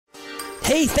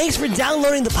Hey, thanks for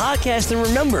downloading the podcast. And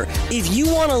remember, if you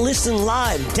want to listen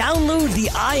live, download the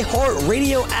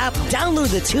iHeartRadio app,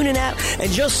 download the TuneIn app,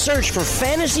 and just search for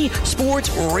Fantasy Sports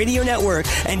Radio Network,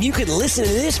 and you can listen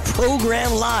to this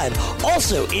program live.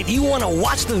 Also, if you want to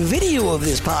watch the video of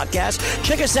this podcast,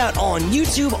 check us out on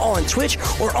YouTube, on Twitch,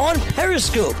 or on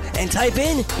Periscope, and type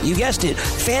in, you guessed it,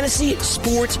 Fantasy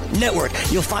Sports Network.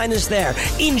 You'll find us there.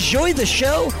 Enjoy the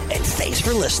show, and thanks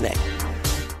for listening.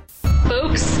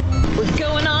 Folks, we're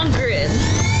going on Grid.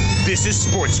 This is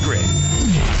Sports Grid.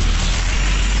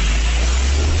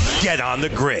 Get on the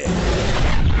grid. In the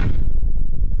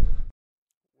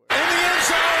end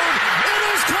zone, it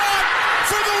is caught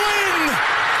for the win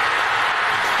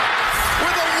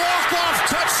with a walk-off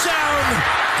touchdown.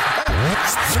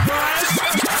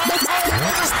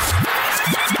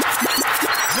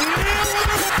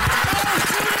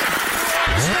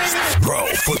 Pro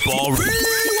Football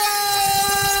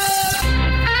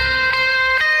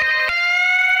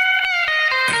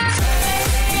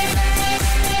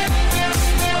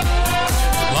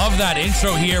Love that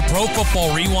intro here. Pro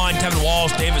Football Rewind, Kevin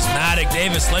Walsh, Davis Maddock.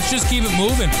 Davis, let's just keep it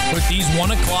moving with these 1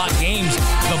 o'clock games.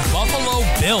 The Buffalo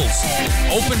Bills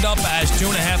opened up as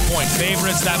 2.5-point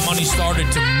favorites. That money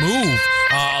started to move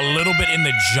a little bit in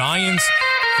the Giants'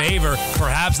 favor.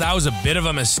 Perhaps that was a bit of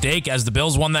a mistake as the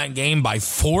Bills won that game by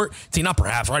 14. Not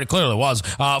perhaps, right? It clearly was.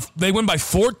 They win by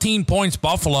 14 points,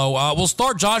 Buffalo. We'll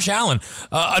start Josh Allen.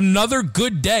 Another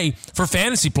good day for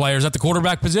fantasy players at the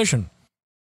quarterback position.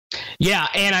 Yeah,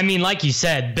 and I mean, like you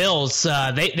said, Bills,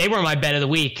 they were my bet of the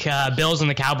week. Bills and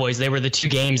the Cowboys, they were the two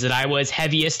games that I was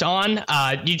heaviest on.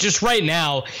 You just right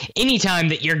now, anytime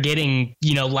that you're getting,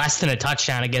 less than a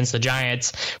touchdown against the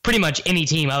Giants, pretty much any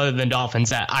team other than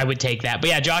Dolphins, I would take that. But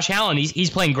yeah, Josh Allen, he's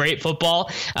playing great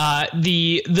football.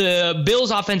 The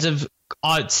Bills offensive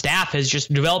staff has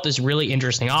just developed this really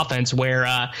interesting offense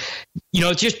where,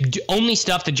 it's just only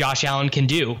stuff that Josh Allen can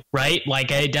do, right?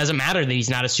 Like, it doesn't matter that he's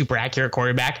not a super accurate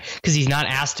quarterback because he's not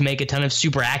asked to make a ton of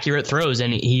super accurate throws,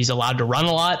 and he's allowed to run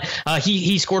a lot.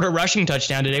 He scored a rushing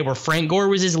touchdown today where Frank Gore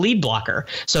was his lead blocker.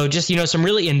 So just, some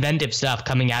really inventive stuff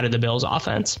coming out of the Bills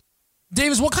offense.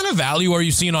 Davis, what kind of value are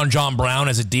you seeing on John Brown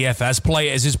as a DFS play?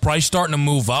 Is his price starting to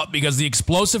move up? Because the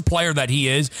explosive player that he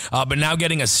is, but now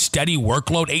getting a steady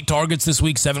workload, 8 targets this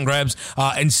week, 7 grabs,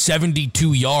 and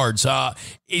 72 yards.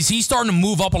 Is he starting to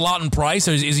move up a lot in price,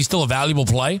 or is he still a valuable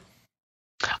play?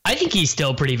 I think he's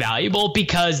still pretty valuable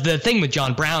because the thing with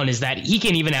John Brown is that he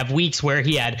can even have weeks where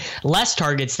he had less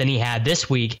targets than he had this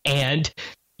week and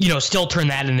still turn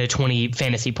that into 20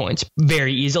 fantasy points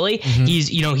very easily.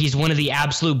 Mm-hmm. He's one of the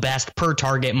absolute best per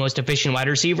target, most efficient wide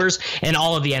receivers in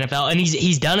all of the NFL. And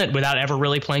he's done it without ever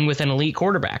really playing with an elite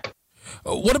quarterback.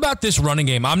 What about this running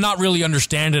game? I'm not really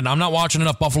understanding. I'm not watching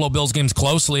enough Buffalo Bills games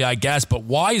closely, I guess. But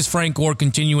why is Frank Gore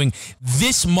continuing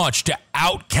this much to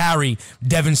out-carry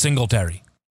Devin Singletary?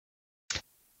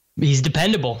 He's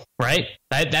dependable, right?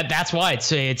 That's why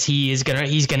he's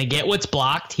gonna get what's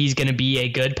blocked. He's gonna be a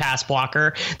good pass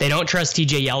blocker. They don't trust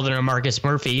TJ Yeldon or Marcus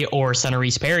Murphy or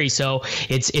Sonnerise Perry, so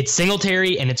it's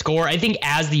Singletary and it's Gore. I think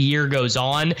as the year goes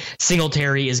on,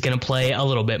 Singletary is gonna play a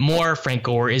little bit more. Frank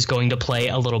Gore is going to play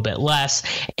a little bit less,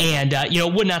 and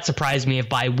it would not surprise me if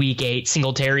by week 8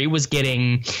 Singletary was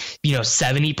getting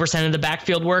 70% of the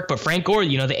backfield work. But Frank Gore,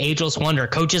 the ageless wonder,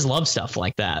 coaches love stuff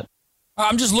like that.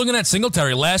 I'm just looking at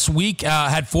Singletary. Last week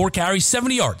had 4 carries,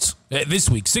 70 yards. This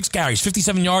week, 6 carries,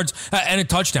 57 yards, and a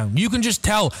touchdown. You can just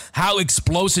tell how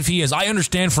explosive he is. I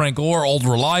understand Frank Gore, old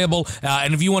reliable,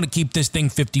 and if you want to keep this thing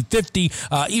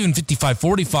 50-50, even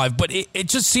 55-45, but it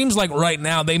just seems like right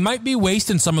now they might be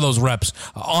wasting some of those reps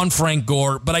on Frank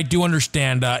Gore, but I do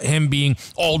understand him being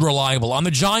old reliable. On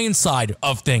the Giants side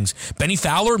of things, Benny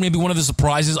Fowler, maybe one of the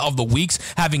surprises of the weeks,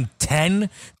 having 10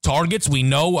 targets. We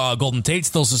know Golden Tate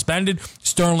still suspended,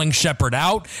 Sterling Shepard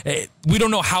out. We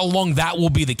don't know how long that will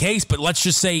be the case, but let's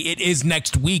just say it is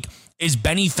next week. Is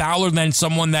Benny Fowler then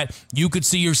someone that you could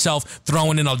see yourself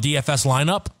throwing in a DFS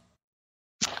lineup?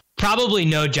 Probably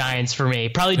no Giants for me.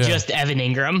 Probably just Evan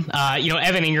Ingram.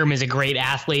 Evan Ingram is a great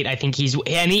athlete. I think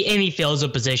he fills a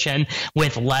position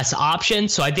with less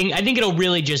options. So I think it'll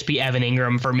really just be Evan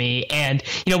Ingram for me. And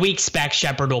we expect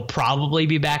Shepard will probably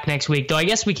be back next week, though I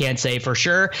guess we can't say for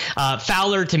sure.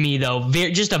 Fowler to me though,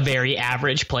 just a very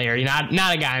average player. Not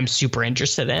a guy I'm super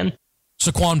interested in.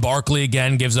 Saquon Barkley,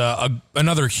 again, gives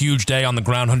another huge day on the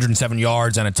ground, 107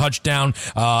 yards and a touchdown.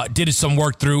 Did some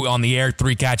work through on the air,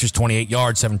 3 catches, 28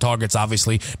 yards, 7 targets.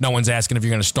 Obviously, no one's asking if you're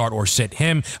going to start or sit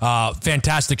him.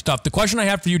 Fantastic stuff. The question I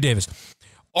have for you, Davis,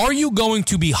 are you going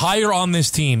to be higher on this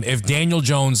team if Daniel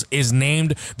Jones is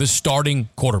named the starting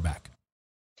quarterback?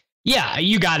 Yeah,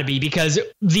 you got to be, because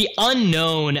the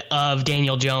unknown of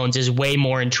Daniel Jones is way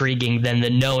more intriguing than the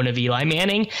known of Eli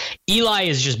Manning. Eli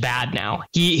is just bad now.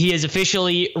 He has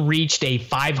officially reached a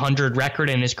 500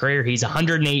 record in his career. He's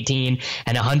 118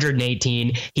 and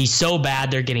 118. He's so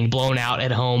bad they're getting blown out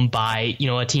at home by,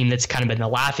 a team that's kind of been the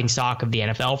laughingstock of the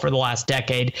NFL for the last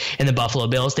decade, in the Buffalo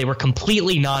Bills. They were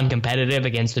completely non-competitive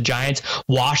against the Giants.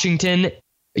 Washington,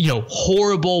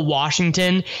 horrible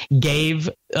Washington gave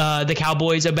the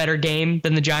Cowboys a better game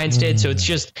than the Giants did. So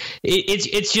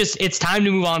it's time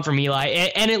to move on from Eli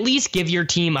and at least give your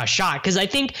team a shot. Because I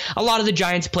think a lot of the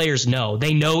Giants players know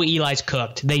Eli's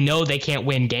cooked. They know they can't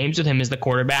win games with him as the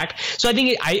quarterback. So I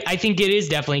think it is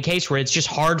definitely a case where it's just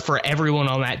hard for everyone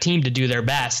on that team to do their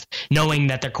best, knowing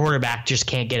that their quarterback just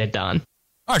can't get it done.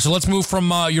 All right, so let's move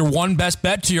from your one best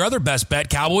bet to your other best bet.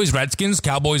 Cowboys, Redskins.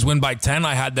 Cowboys win by 10.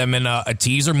 I had them in a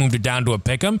teaser, moved it down to a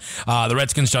pick'em. The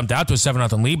Redskins jumped out to a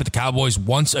 7-0 lead, but the Cowboys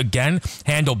once again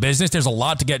handle business. There's a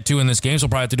lot to get to in this game, so we'll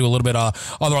probably have to do a little bit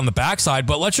other on the backside.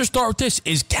 But let's just start with this.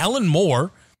 Is Kellen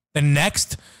Moore the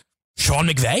next Sean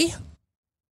McVay?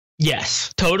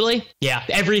 Yes, totally. Yeah,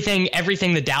 everything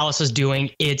that Dallas is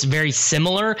doing, it's very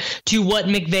similar to what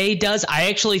McVay does. I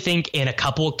actually think in a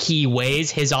couple key ways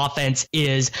his offense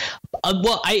is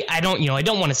I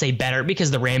don't want to say better, because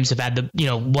the Rams have had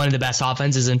one of the best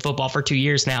offenses in football for 2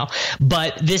 years now,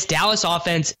 but this Dallas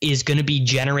offense is going to be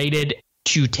generated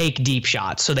to take deep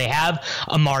shots. So they have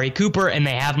Amari Cooper and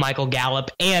they have Michael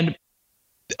Gallup, and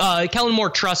Kellen Moore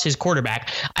trusts his quarterback.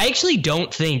 I actually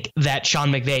don't think that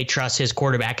Sean McVay trusts his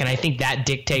quarterback, and I think that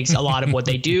dictates a lot of what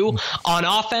they do on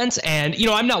offense. And,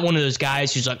 I'm not one of those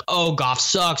guys who's like, oh, Goff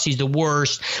sucks, he's the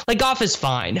worst. Like, Goff is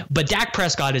fine, but Dak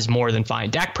Prescott is more than fine.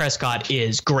 Dak Prescott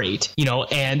is great,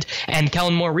 and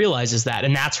Kellen Moore realizes that,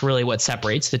 and that's really what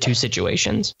separates the two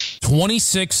situations.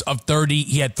 26 of 30.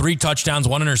 He had 3 touchdowns,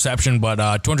 1 interception, but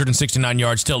 269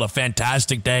 yards. Still a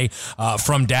fantastic day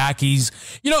from Dak. He's,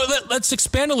 let's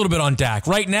expand a little bit on Dak.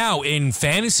 Right now in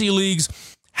fantasy leagues,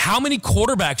 how many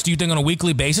quarterbacks do you think on a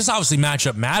weekly basis? Obviously,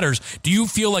 matchup matters. Do you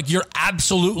feel like you're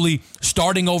absolutely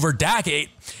starting over Dak? It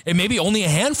may be only a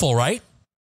handful, right?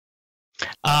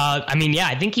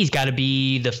 I think he's got to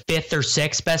be the 5th or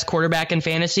 6th best quarterback in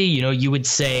fantasy. You would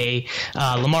say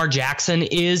Lamar Jackson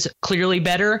is clearly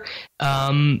better.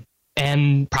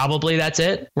 And probably that's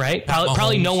it, right?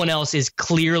 Probably no one else is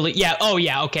clearly. Yeah. Oh,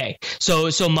 yeah. Okay. So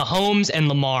Mahomes and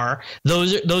Lamar,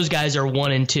 those guys are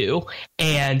 1 and 2.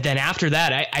 And then after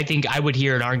that, I think I would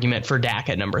hear an argument for Dak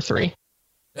at number 3.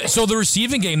 So the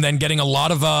receiving game then getting a lot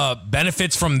of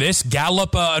benefits from this.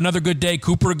 Gallup, another good day.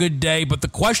 Cooper, a good day. But the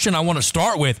question I want to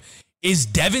start with, is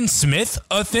Devin Smith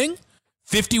a thing?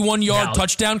 51-yard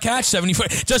touchdown catch, 74.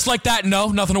 Just like that. No,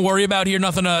 nothing to worry about here.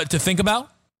 Nothing to think about.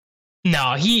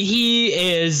 No, he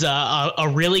is a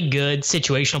really good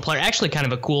situational player. Actually, kind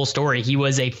of a cool story. He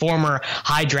was a former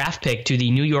high draft pick to the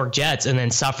New York Jets and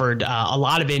then suffered a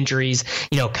lot of injuries,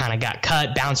 kind of got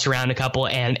cut, bounced around a couple.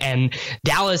 And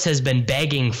Dallas has been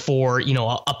begging for,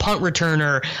 a punt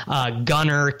returner,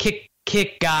 gunner, kick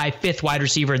guy, 5th wide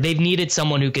receiver. They've needed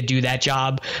someone who could do that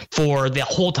job for the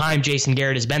whole time Jason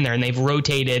Garrett has been there, and they've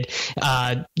rotated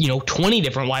 20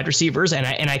 different wide receivers, and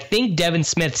I think Devin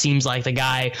Smith seems like the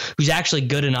guy who's actually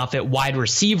good enough at wide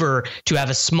receiver to have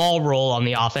a small role on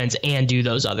the offense and do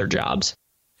those other jobs.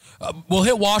 We'll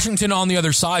hit Washington on the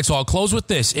other side, so I'll close with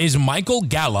this. Is Michael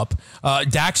Gallup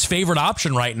Dak's favorite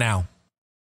option right now?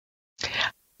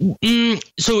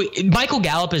 So Michael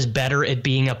Gallup is better at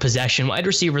being a possession wide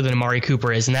receiver than Amari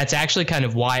Cooper is, and that's actually kind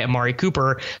of why Amari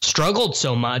Cooper struggled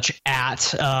so much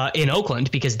in Oakland,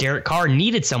 because Derek Carr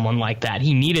needed someone like that.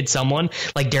 He needed someone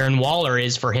like Darren Waller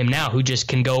is for him now, who just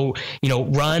can go,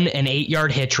 run an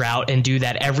 8-yard hitch route and do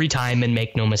that every time and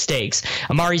make no mistakes.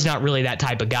 Amari's not really that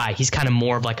type of guy. He's kind of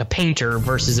more of like a painter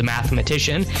versus a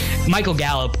mathematician. Michael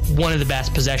Gallup, one of the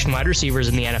best possession wide receivers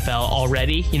in the NFL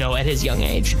already, at his young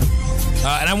age.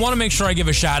 And I want to make sure I give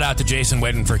a shout out to Jason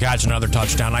Witten for catching another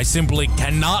touchdown. I simply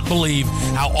cannot believe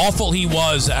how awful he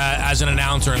was as an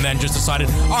announcer, and then just decided,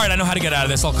 all right, I know how to get out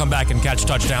of this. I'll come back and catch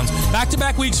touchdowns.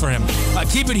 Back-to-back weeks for him.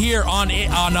 Keep it here on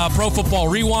Pro Football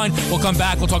Rewind. We'll come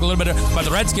back. We'll talk a little bit about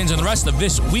the Redskins and the rest of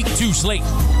this Week 2 slate.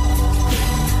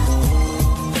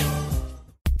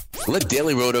 Let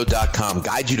DailyRoto.com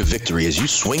guide you to victory as you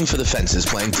swing for the fences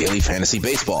playing daily fantasy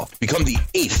baseball. Become the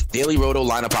 8th Daily Roto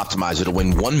lineup optimizer to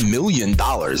win $1 million in a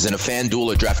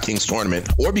FanDuel or DraftKings tournament,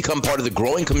 or become part of the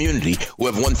growing community who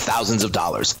have won thousands of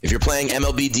dollars. If you're playing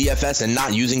MLB DFS and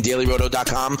not using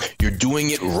DailyRoto.com, you're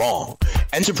doing it wrong.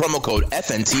 Enter promo code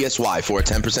FNTSY for a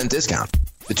 10% discount.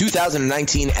 the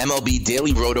 2019 MLB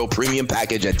Daily Roto Premium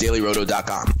Package at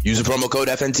dailyroto.com. Use the promo code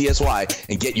FNTSY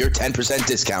and get your 10%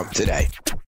 discount today.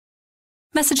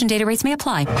 Message and data rates may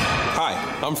apply.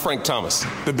 Hi, I'm Frank Thomas,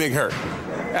 the Big Hurt.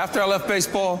 After I left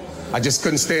baseball, I just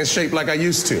couldn't stay in shape like I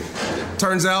used to.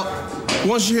 Turns out,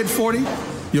 once you hit 40,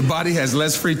 your body has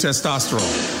less free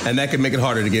testosterone, and that can make it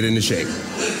harder to get into shape.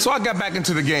 So I got back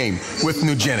into the game with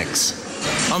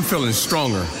Nugenix. I'm feeling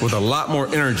stronger with a lot more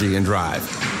energy and drive.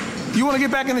 You want to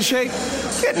get back into shape?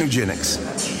 Get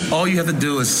Nugenix. All you have to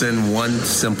do is send one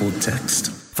simple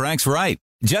text. Frank's right.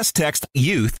 Just text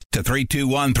YOUTH to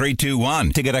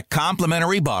 321321 to get a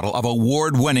complimentary bottle of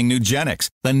award-winning Nugenix,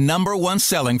 the #1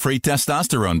 selling free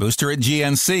testosterone booster at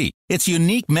GNC. Its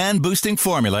unique man-boosting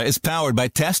formula is powered by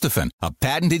Testofen, a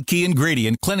patented key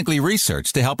ingredient clinically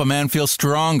researched to help a man feel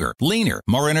stronger, leaner,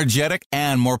 more energetic,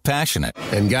 and more passionate.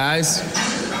 And guys,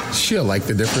 she'll like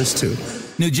the difference too.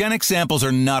 Nugenix samples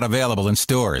are not available in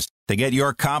stores. To get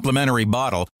your complimentary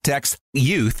bottle, text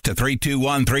YOUTH to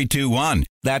 321321.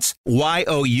 That's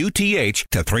YOUTH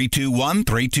to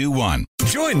 321321.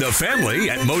 Join the family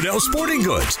at Modell Sporting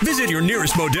Goods. Visit your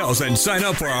nearest Modell's and sign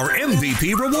up for our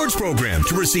MVP Rewards program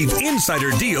to receive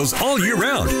insider deals all year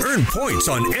round. Earn points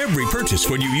on every purchase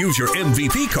when you use your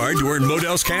MVP card to earn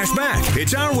Modell's cash back.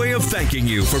 It's our way of thanking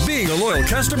you for being a loyal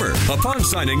customer. Upon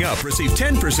signing up, receive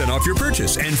 10% off your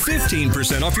purchase and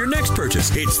 15% off your next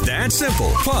purchase. It's that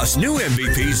simple. Plus, new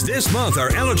MVPs this month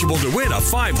are eligible to win a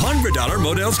 $500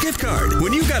 Modell's gift card.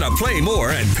 When you gotta play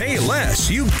more and pay less,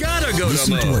 you gotta go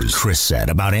Listen to to what Chris said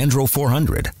about Andro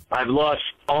 400. I've lost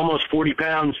almost 40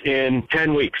 pounds in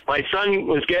 10 weeks. My son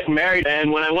was getting married,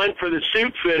 and when I went for the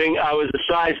suit fitting, I was a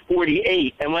size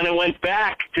 48. And when I went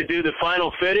back to do the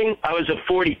final fitting, I was a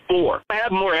 44. I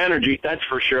have more energy, that's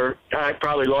for sure. I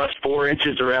probably lost 4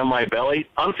 inches around my belly.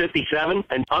 I'm 57,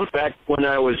 and I'm back when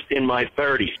I was in my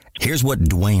 30s. Here's what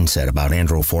Dwayne said about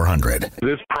Andro 400.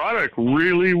 This product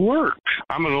really works.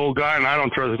 I'm an old guy, and I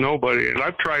don't trust nobody. And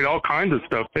I've tried all kinds of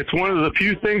stuff. It's one of the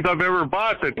few things I've ever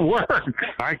bought that works.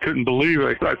 I couldn't believe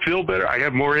it. I feel better. I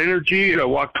have more energy. I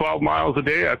walk 12 miles a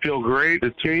day. I feel great.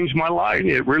 It changed my life.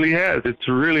 It really has. It's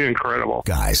really incredible.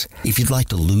 Guys, if you'd like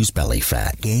to lose belly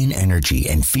fat, gain energy,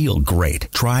 and feel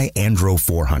great, try Andro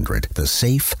 400, the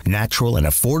safe, natural, and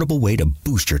affordable way to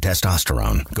boost your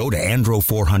testosterone. Go to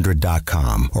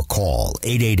andro400.com or call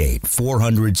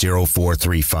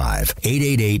 888-400-0435.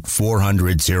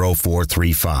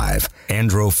 888-400-0435.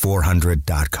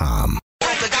 andro400.com.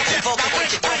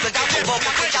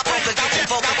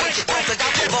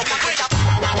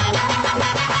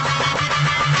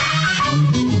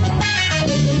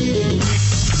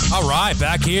 All right,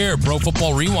 back here, Pro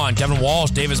Football Rewind. Kevin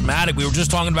Walsh, Davis Maddock. We were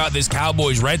just talking about this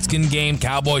Cowboys-Redskin game.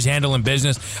 Cowboys handling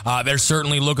business. They're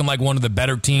certainly looking like one of the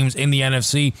better teams in the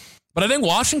NFC. But I think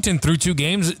Washington, through 2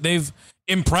 games, they've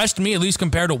impressed me, at least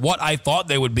compared to what I thought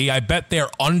they would be. I bet they're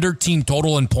under team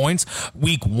total in points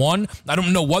week 1. I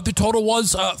don't know what the total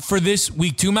was for this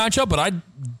week 2 matchup, but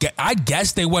I'd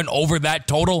guess they went over that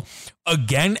total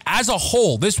again. As a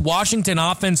whole, this Washington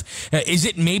offense, is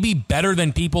it maybe better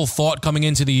than people thought coming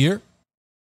into the year?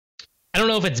 I don't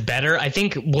know if it's better. I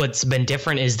think what's been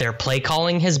different is their play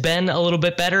calling has been a little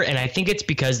bit better, and I think it's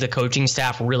because the coaching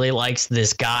staff really likes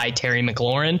this guy, Terry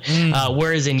McLaurin,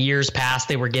 whereas in years past,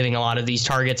 they were giving a lot of these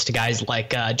targets to guys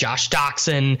like Josh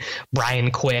Doxson,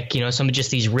 Brian Quick, some of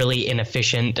just these really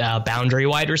inefficient boundary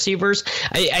wide receivers.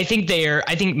 I think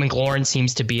McLaurin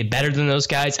seems to be better than those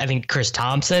guys. I think Chris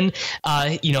Thompson,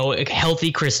 a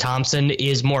healthy Chris Thompson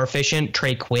is more efficient.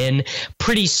 Trey Quinn,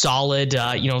 pretty solid.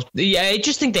 I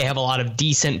just think they have a lot of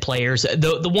decent players.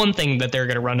 The one thing that they're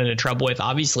going to run into trouble with,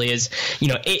 obviously, is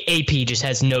AP just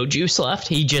has no juice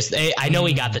left. I know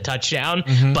he got the touchdown,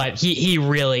 but he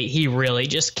really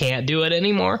just can't do it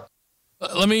anymore.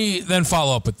 Let me then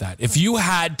follow up with that. If you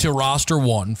had to roster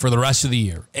one for the rest of the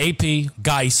year, AP,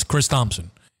 Geis, Chris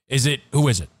Thompson, who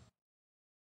is it?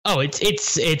 Oh,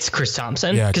 it's Chris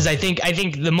Thompson, because I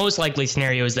think the most likely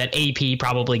scenario is that AP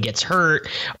probably gets hurt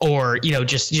or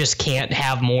just can't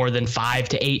have more than 5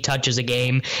 to 8 touches a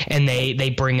game, and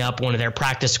they bring up one of their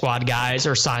practice squad guys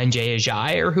or sign Jay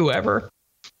Ajayi or whoever.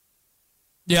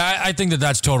 Yeah, I think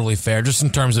that's totally fair, just in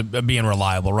terms of being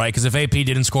reliable, right? Because if AP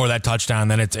didn't score that touchdown,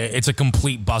 then it's a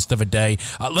complete bust of a day.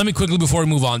 Let me quickly, before we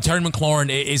move on, Terry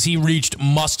McLaurin, is he reached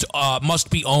must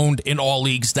be owned in all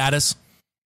league status?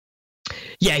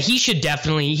 Yeah, he should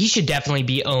definitely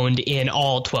be owned in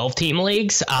all 12 team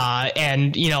leagues.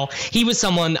 And he was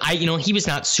someone he was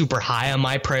not super high on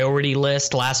my priority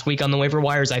list last week on the waiver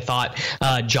wires. I thought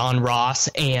John Ross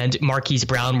and Marquise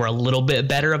Brown were a little bit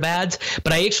better of ads,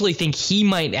 but I actually think he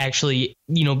might actually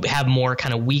have more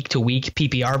kind of week to week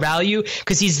PPR value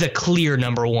because he's the clear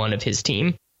number one of his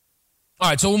team. All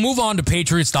right, so we'll move on to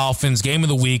Patriots-Dolphins, game of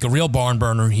the week, a real barn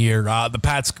burner here. The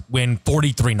Pats win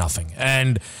 43-0.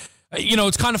 And,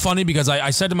 it's kind of funny because I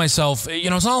said to myself,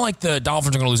 it's not like the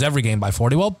Dolphins are going to lose every game by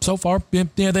 40. Well, so far,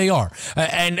 yeah, they are.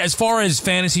 And as far as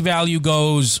fantasy value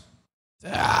goes,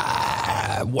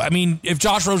 if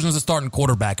Josh Rosen's the starting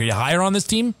quarterback, are you higher on this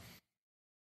team?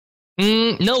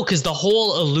 No, because the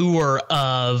whole allure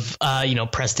of,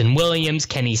 Preston Williams,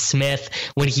 Kenny Smith,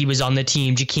 when he was on the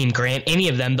team, Jakeem Grant, any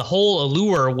of them, the whole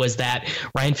allure was that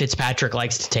Ryan Fitzpatrick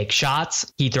likes to take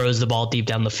shots. He throws the ball deep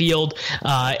down the field.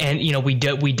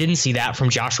 We didn't see that from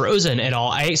Josh Rosen at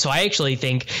all. So I actually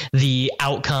think the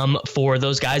outcome for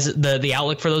those guys, the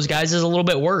outlook for those guys is a little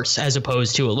bit worse as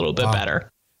opposed to a little bit better.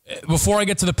 Before I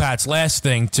get to the Pats, last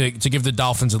thing to give the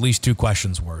Dolphins at least two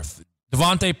questions worth.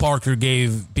 Devontae Parker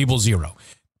gave people 0,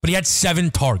 but he had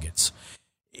 7 targets.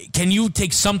 Can you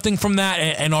take something from that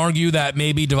and argue that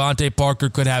maybe Devontae Parker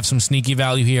could have some sneaky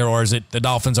value here, or is it the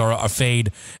Dolphins are a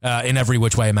fade in every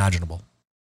which way imaginable?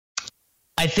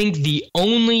 I think the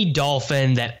only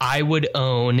Dolphin that I would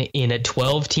own in a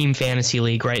 12-team fantasy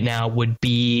league right now would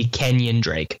be Kenyon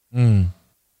Drake. Yeah,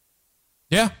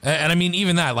 and I mean,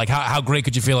 even that, like, how great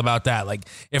could you feel about that? Like,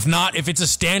 if it's a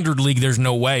standard league, there's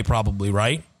no way, probably,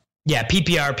 right? Yeah,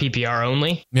 PPR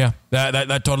only. Yeah,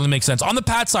 that totally makes sense. On the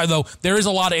Pat side, though, there is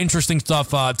a lot of interesting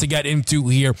stuff to get into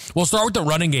here. We'll start with the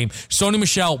running game. Sony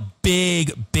Michel,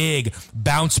 big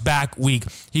bounce back week.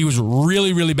 He was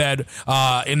really, really bad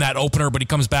in that opener, but he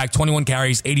comes back, 21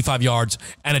 carries, 85 yards,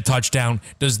 and a touchdown.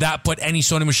 Does that put any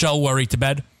Sony Michel worry to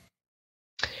bed?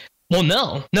 Well,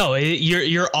 no,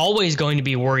 you're always going to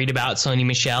be worried about Sony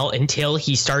Michel until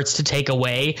he starts to take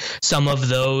away some of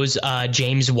those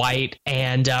James White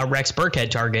and Rex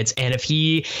Burkhead targets. And if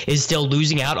he is still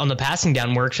losing out on the passing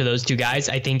down work to those two guys,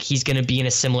 I think he's going to be in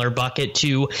a similar bucket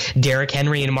to Derrick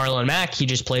Henry and Marlon Mack. He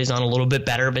just plays on a little bit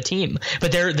better of a team.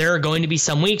 But there are going to be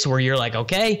some weeks where you're like,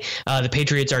 okay, the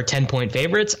Patriots are 10-point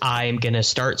favorites. I'm going to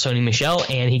start Sony Michel,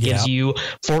 and he gives you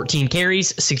 14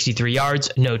 carries, 63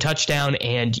 yards, no touchdown,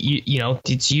 and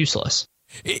it's useless.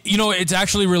 It's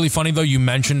actually really funny, though, you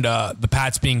mentioned the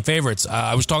Pats being favorites.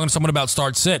 I was talking to someone about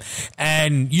start sit,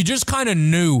 and you just kind of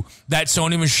knew that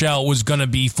Sony Michel was going to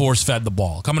be force-fed the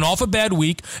ball. Coming off a bad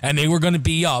week, and they were going to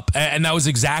be up, and that was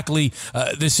exactly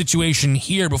the situation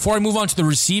here. Before I move on to the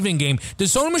receiving game,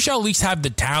 does Sony Michel at least have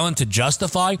the talent to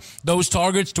justify those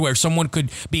targets to where someone could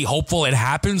be hopeful it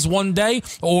happens one day,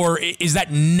 or is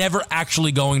that never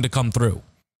actually going to come through?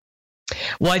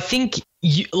 Well, I think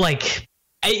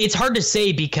it's hard to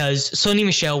say because Sony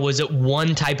Michel was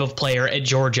one type of player at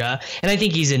Georgia, and I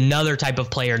think he's another type of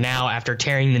player now after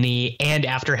tearing the knee and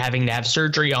after having to have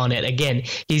surgery on it. Again,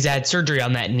 he's had surgery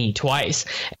on that knee twice.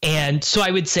 And so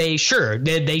I would say, sure,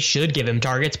 they should give him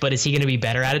targets, but is he going to be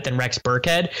better at it than Rex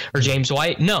Burkhead or James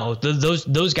White? No,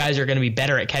 those guys are going to be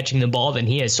better at catching the ball than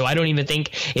he is. So I don't even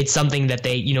think it's something that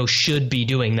they should be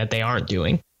doing that they aren't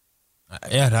doing.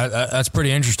 Yeah, that's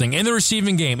pretty interesting. In the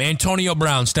receiving game, Antonio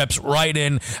Brown steps right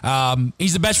in.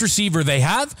 He's the best receiver they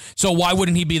have, so why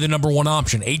wouldn't he be the number one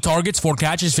option? 8 targets, 4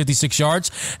 catches, 56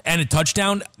 yards, and a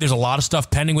touchdown. There's a lot of stuff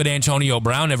pending with Antonio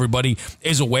Brown. Everybody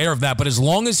is aware of that, but as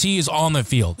long as he is on the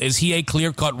field, is he a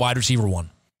clear-cut wide receiver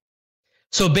one?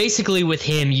 So basically with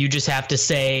him, you just have to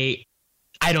say,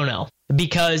 I don't know.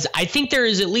 Because I think there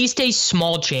is at least a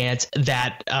small chance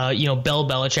that, Bill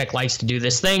Belichick likes to do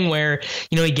this thing where,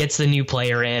 he gets the new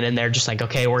player in and they're just like,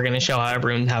 okay, we're going to show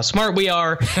everyone how smart we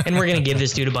are and we're going to give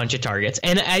this dude a bunch of targets.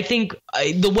 And I think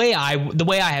the way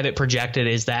I have it projected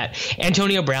is that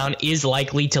Antonio Brown is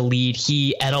likely to lead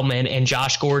Edelman and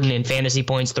Josh Gordon in fantasy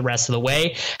points the rest of the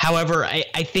way. However,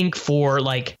 I think for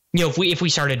if we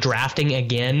started drafting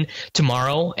again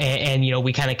tomorrow and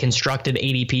we kind of constructed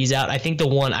ADPs out, I think the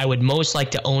one I would most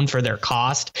like to own for their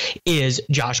cost is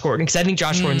Josh Gordon, because I think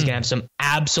Josh Gordon's gonna have some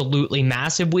absolutely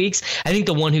massive weeks. I think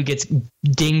the one who gets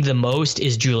dinged the most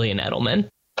is Julian Edelman.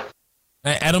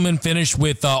 Edelman finished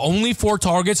with only 4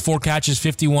 targets, 4 catches,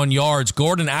 51 yards.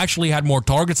 Gordon actually had more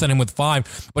targets than him with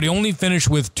 5, but he only finished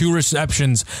with 2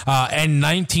 receptions and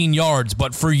 19 yards.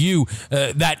 But for you,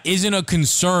 that isn't a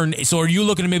concern. So are you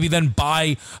looking to maybe then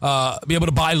be able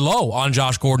to buy low on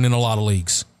Josh Gordon in a lot of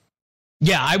leagues?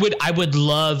 Yeah, I would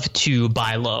love to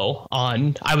buy low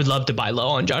on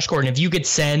Josh Gordon. If you could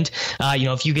send,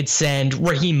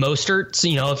 Raheem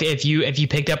Mostert, if you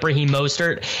picked up Raheem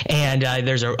Mostert and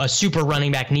there's a super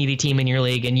running back needy team in your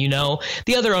league, and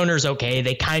the other owner's okay,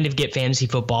 they kind of get fantasy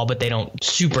football, but they don't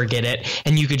super get it,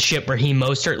 and you could ship Raheem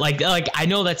Mostert. Like I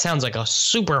know that sounds like a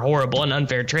super horrible and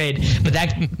unfair trade, but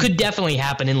that could definitely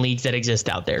happen in leagues that exist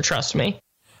out there. Trust me.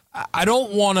 I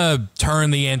don't want to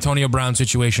turn the Antonio Brown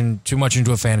situation too much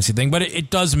into a fantasy thing, but it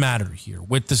does matter here.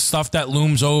 With the stuff that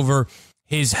looms over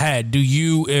his head, do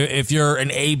you, if you're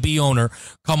an AB owner,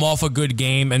 come off a good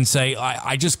game and say,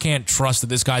 I just can't trust that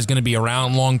this guy's going to be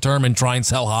around long term and try and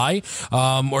sell high?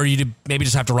 Or you maybe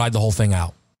just have to ride the whole thing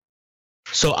out?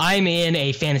 So I'm in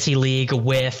a fantasy league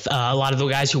with a lot of the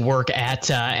guys who work at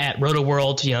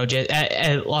RotoWorld,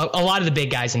 a lot of the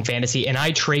big guys in fantasy, and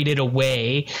I traded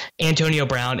away Antonio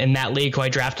Brown in that league, who I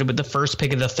drafted with the first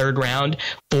pick of the third round,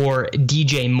 for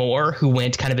DJ Moore, who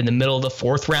went kind of in the middle of the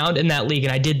fourth round in that league.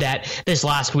 And I did that this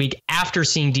last week after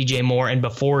seeing DJ Moore and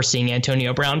before seeing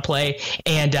Antonio Brown play.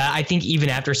 And I think even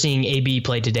after seeing AB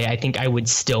play today, I think I would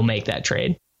still make that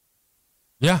trade.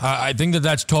 Yeah, I think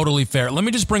that's totally fair. Let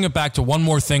me just bring it back to one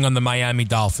more thing on the Miami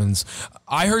Dolphins.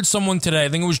 I heard someone today, I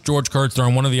think it was George Kurtz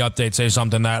during one of the updates, say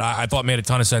something that I thought made a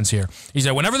ton of sense here. He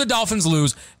said, whenever the Dolphins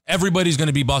lose, everybody's going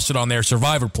to be busted on their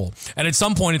survivor pool. And at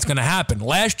some point, it's going to happen.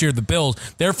 Last year, the Bills,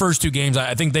 their first two games,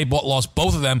 I think they lost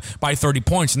both of them by 30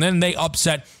 points. And then they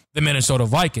upset the Minnesota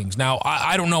Vikings. Now,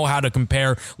 I don't know how to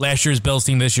compare last year's Bills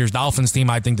team, this year's Dolphins team.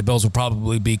 I think the Bills will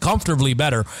probably be comfortably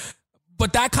better.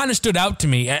 But that kind of stood out to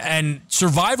me. And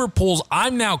survivor pools,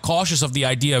 I'm now cautious of the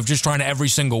idea of just trying to every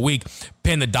single week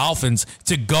pin the Dolphins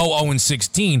to go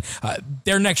 0-16.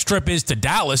 Their next trip is to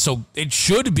Dallas, so it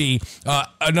should be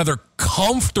another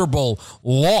comfortable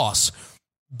loss.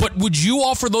 But would you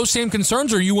offer those same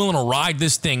concerns, or are you willing to ride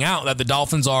this thing out that the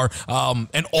Dolphins are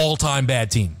an all-time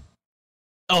bad team?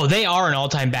 Oh, they are an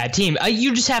all-time bad team.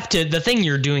 You just have to, the thing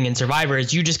you're doing in Survivor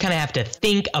is you just kind of have to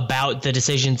think about the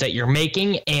decisions that you're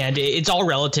making, and it's all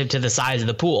relative to the size of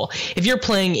the pool. If you're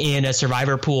playing in a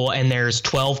Survivor pool and there's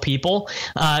 12 people,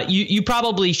 you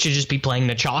probably should just be playing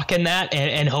the chalk in that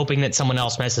and hoping that someone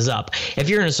else messes up. If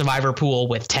you're in a Survivor pool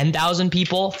with 10,000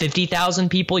 people, 50,000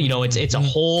 people, it's a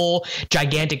whole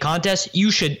gigantic contest.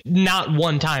 You should not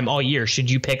one time all year should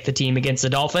you pick the team against the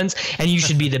Dolphins, and you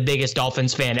should be the biggest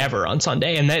Dolphins fan ever on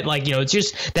Sunday. And that, it's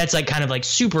just, that's kind of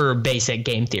super basic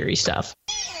game theory stuff.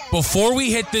 Before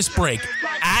we hit this break,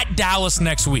 at Dallas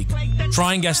next week,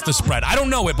 try and guess the spread. I don't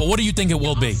know it, but what do you think it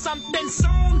will be?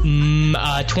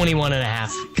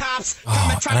 21.5.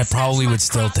 Oh, and I probably would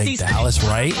still take Dallas,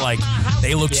 right?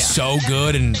 They look so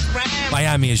good, and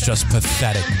Miami is just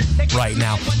pathetic right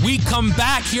now. We come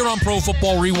back here on Pro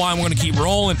Football Rewind. We're going to keep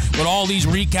rolling with all these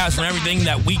recaps and everything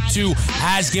that Week 2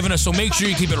 has given us. So make sure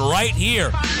you keep it right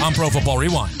here on Pro Football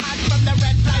Rewind.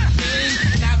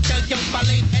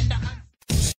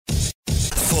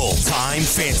 Full-time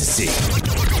fantasy.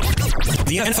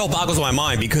 The NFL boggles my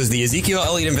mind because the Ezekiel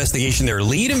Elliott investigation, their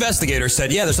lead investigator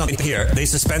said, there's nothing here. They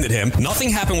suspended him. Nothing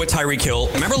happened with Tyreek Hill.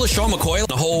 Remember LaShawn McCoy,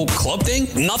 the whole club thing?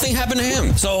 Nothing happened to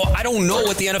him. So I don't know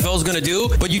what the NFL is going to do,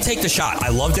 but you take the shot. I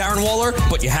love Darren Waller,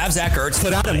 but you have Zach Ertz.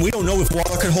 But Adam, we don't know if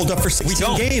Waller can hold up for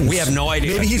 16 games. We have no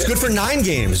idea. Maybe he's good for 9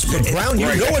 games. But Brown, you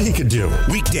know what he could do.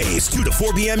 Weekdays, 2 to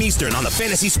 4 p.m. Eastern on the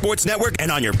Fantasy Sports Network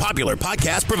and on your popular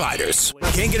podcast providers.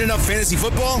 Can't get enough fantasy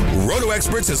football? Roto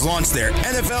Experts has launched their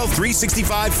NFL 365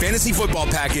 Fantasy Football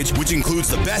Package, which includes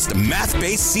the best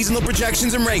math-based seasonal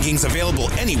projections and rankings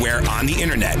available anywhere on the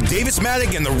internet. Davis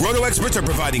Maddock and the Roto Experts are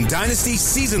providing Dynasty,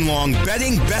 season-long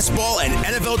betting, best ball, and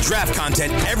NFL draft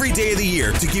content every day of the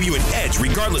year to give you an edge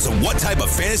regardless of what type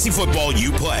of fantasy football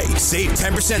you play. Save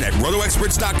 10% at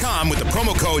RotoExperts.com with the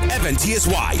promo code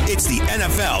FNTSY. It's the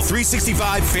NFL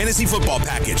 365 Fantasy Football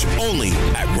Package, only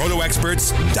at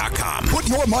RotoExperts.com. Put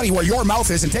your money where your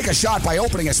mouth is and take a shot by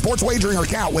opening a sports wagering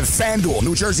account with FanDuel,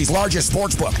 New Jersey's largest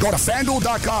sportsbook. Go to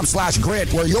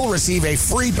FanDuel.com/grid where you'll receive a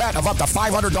free bet of up to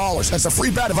 $500. That's a free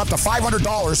bet of up to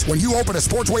 $500 when you open a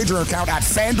sports wagering account at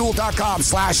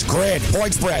FanDuel.com/grid.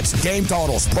 Point spreads, game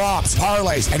totals, props,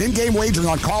 parlays, and in-game wagering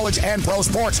on college and pro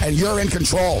sports, and you're in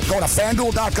control. Go to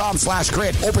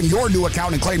FanDuel.com/grid. Open your new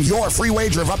account and claim your free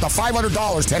wager of up to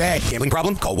 $500 today. Gambling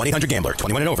problem? Call 1-800-GAMBLER.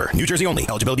 21 and over. New Jersey only.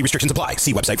 Eligibility restrictions apply.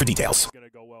 See website for details. Going to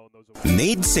go well in those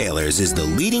Maid Sailors is the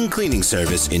leading cleaning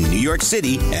service in New York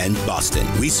City and Boston.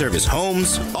 We service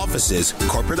homes, offices,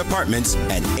 corporate apartments,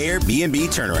 and Airbnb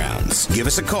turnarounds. Give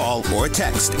us a call or a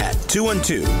text at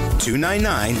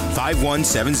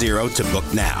 212-299-5170 to book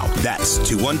now. That's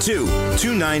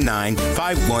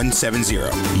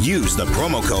 212-299-5170. Use the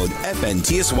promo code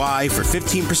FNTSY for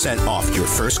 15% off your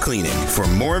first cleaning. For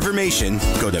more information,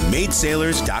 go to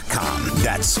maidsailors.com.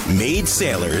 That's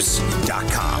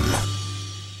maidsailors.com.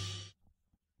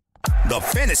 The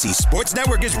Fantasy Sports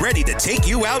Network is ready to take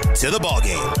you out to the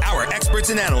ballgame. Our experts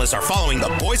and analysts are following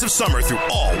the boys of summer through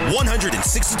all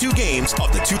 162 games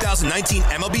of the 2019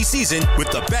 MLB season with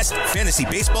the best fantasy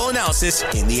baseball analysis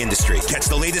in the industry. Catch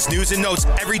the latest news and notes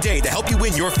every day to help you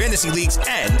win your fantasy leagues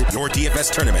and your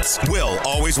DFS tournaments. We'll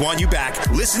always want you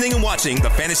back listening and watching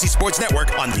the Fantasy Sports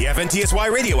Network on the FNTSY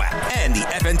radio app and the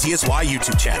FNTSY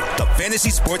YouTube channel. The Fantasy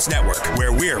Sports Network,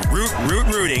 where we're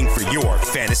rooting for your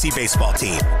fantasy baseball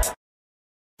team.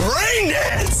 Rain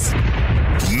dance!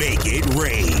 Make it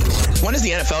rain. When is the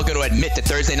NFL going to admit that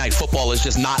Thursday Night Football is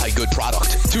just not a good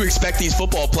product? To expect these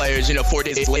football players, 4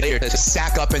 days later to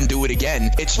sack up and do it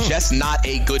again, it's just not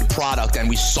a good product. And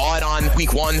we saw it on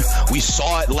week 1. We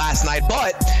saw it last night.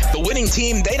 But the winning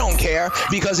team, they don't care,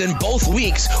 because in both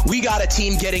weeks, we got a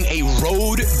team getting a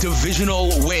road divisional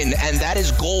win. And that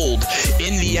is gold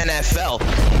in the NFL.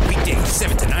 Weekdays,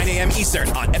 7 to 9 a.m. Eastern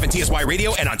on FNTSY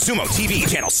Radio and on Sumo TV,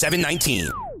 channel 719.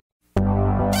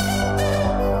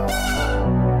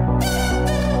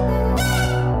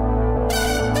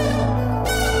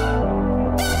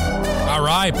 All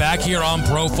right, back here on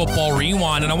Pro Football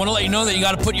Rewind, and I want to let you know that you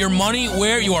got to put your money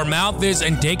where your mouth is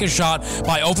and take a shot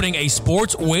by opening a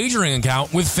sports wagering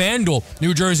account with FanDuel,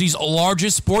 New Jersey's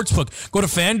largest sportsbook. Go to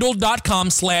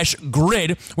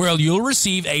FanDuel.com/grid, where you'll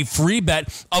receive a free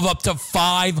bet of up to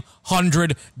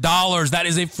 $500. That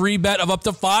is a free bet of up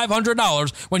to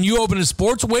 $500 when you open a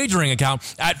sports wagering account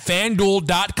at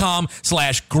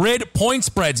FanDuel.com/grid. Point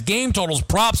spreads, game totals,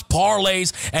 props,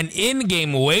 parlays, and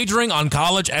in-game wagering on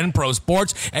college and pro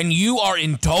sports, and you are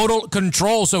in total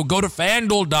control. So go to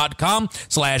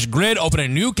FanDuel.com/grid, open a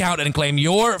new account, and claim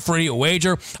your free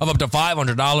wager of up to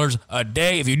 $500 a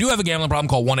day. If you do have a gambling problem,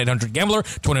 call 1-800-GAMBLER,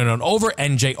 21 and over,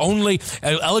 NJ only.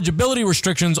 Eligibility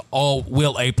restrictions all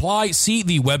will apply. See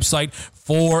the website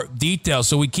for details.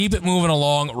 So we keep it moving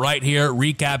along right here,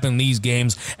 recapping these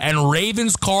games. And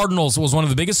Ravens-Cardinals was one of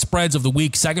the biggest spreads of the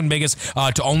week, second biggest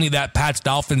to only that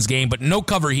Pats-Dolphins game, but no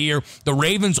cover here. The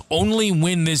Ravens only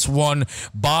win this one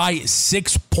by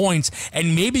 6 points,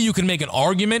 and maybe you can make an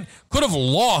argument, could have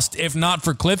lost if not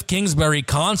for Cliff Kingsbury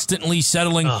constantly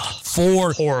settling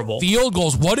for field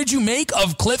goals. What did you make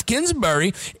of Cliff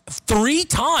Kingsbury 3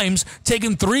 times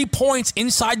taking 3 points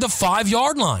inside the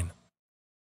 5-yard line?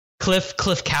 Cliff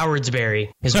Cowardsberry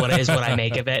is what I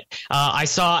make of it. I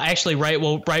saw actually right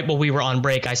while we were on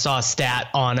break, I saw a stat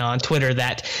on Twitter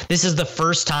that this is the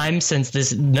first time since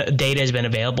this data has been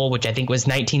available, which I think was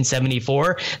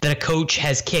 1974, that a coach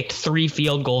has kicked 3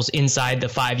 field goals inside the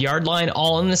 5-yard line,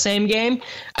 all in the same game.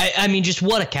 I mean, just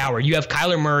what a coward. You have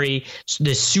Kyler Murray,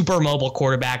 this super mobile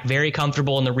quarterback, very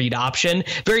comfortable in the read option,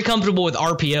 very comfortable with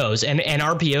RPOs, and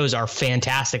RPOs are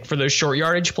fantastic for those short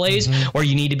yardage plays where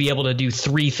you need to be able to do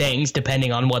 3 things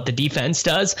depending on what the defense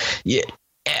does. Yeah.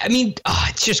 I mean,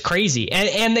 it's just crazy.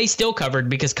 And they still covered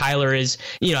because Kyler is,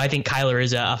 I think Kyler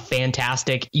is a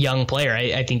fantastic young player.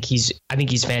 I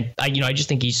just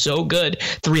think he's so good.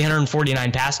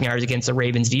 349 passing yards against the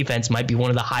Ravens defense might be one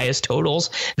of the highest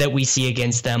totals that we see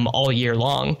against them all year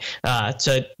long.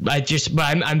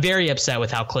 I'm very upset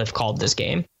with how Cliff called this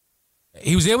game.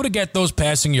 He was able to get those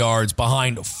passing yards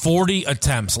behind 40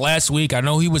 attempts. Last week, I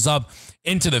know he was up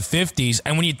into the 50s.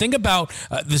 And when you think about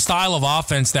the style of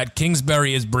offense that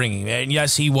Kingsbury is bringing, and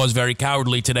yes, he was very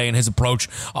cowardly today in his approach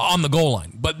on the goal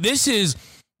line, but this is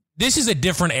a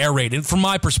different air raid, and from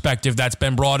my perspective, that's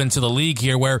been brought into the league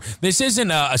here, where this isn't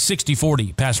a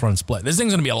 60-40 pass-run split. This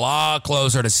thing's going to be a lot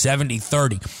closer to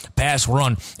 70-30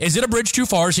 pass-run. Is it a bridge too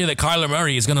far to say that Kyler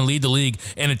Murray is going to lead the league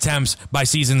in attempts by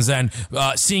season's end,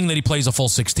 seeing that he plays a full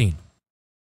 16?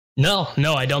 No,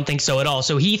 I don't think so at all.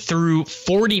 So he threw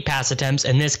 40 pass attempts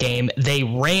in this game. They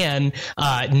ran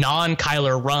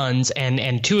non-Kyler runs,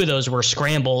 and 2 of those were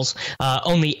scrambles,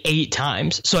 only 8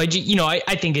 times. So I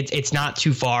think it's not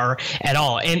too far at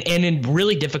all. And in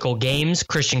really difficult games,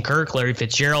 Christian Kirk, Larry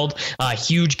Fitzgerald,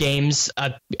 huge games.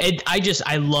 I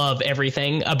love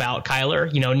everything about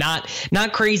Kyler.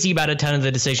 Not crazy about a ton of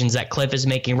the decisions that Cliff is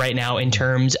making right now in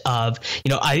terms of,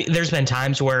 there's been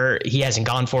times where he hasn't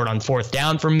gone for it on 4th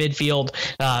down from midfield,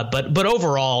 but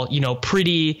overall,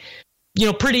 pretty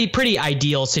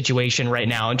ideal situation right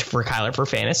now for Kyler for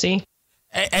fantasy.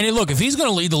 And look, if he's going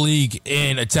to lead the league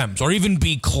in attempts or even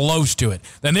be close to it,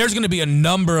 then there's going to be a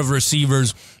number of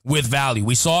receivers with value.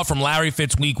 We saw it from Larry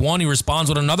Fitz week 1. He responds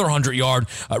with another 100-yard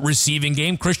receiving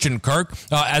game. Christian Kirk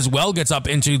as well gets up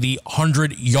into the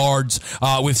 100 yards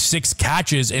with 6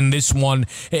 catches in this one.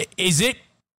 Is it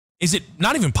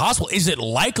not even possible? Is it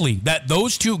likely that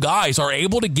those two guys are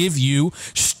able to give you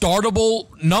startable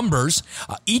numbers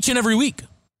each and every week?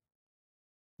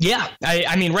 Yeah,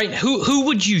 I mean, right? Who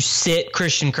would you sit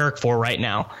Christian Kirk for right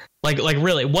now? Like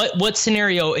really, what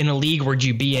scenario in a league would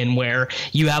you be in where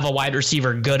you have a wide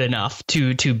receiver good enough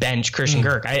to bench Christian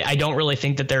Kirk? I don't really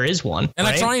think that there is one. And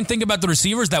right? I try and think about the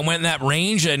receivers that went in that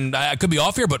range, and I could be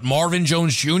off here, but Marvin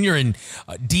Jones Jr. and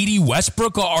D.D.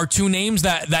 Westbrook are two names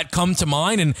that come to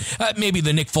mind, and maybe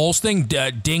the Nick Foles thing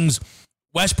dings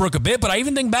Westbrook a bit, but I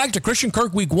even think back to Christian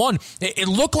Kirk week 1. It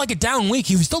looked like a down week.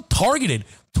 He was still targeted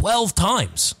 12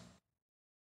 times.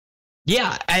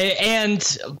 Yeah, I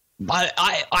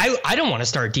don't want to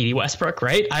start D.D. Westbrook,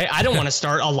 right? I don't want to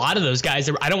start a lot of those guys.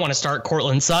 I don't want to start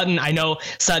Cortland Sutton. I know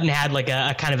Sutton had like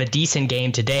a kind of a decent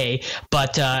game today,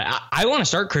 but I want to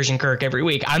start Christian Kirk every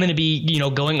week. I'm going to be,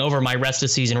 going over my rest of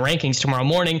season rankings tomorrow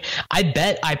morning. I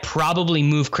bet I probably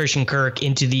move Christian Kirk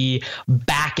into the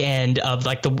back end of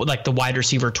like the wide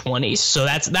receiver 20s. So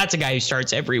that's a guy who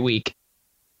starts every week.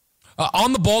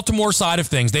 On the Baltimore side of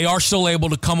things, they are still able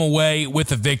to come away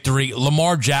with a victory.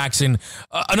 Lamar Jackson,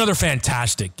 another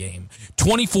fantastic game.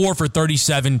 24 for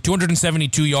 37,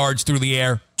 272 yards through the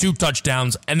air, 2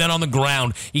 touchdowns, and then on the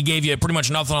ground, he gave you pretty much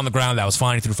nothing on the ground. That was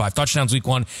fine. He threw 5 touchdowns week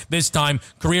 1. This time,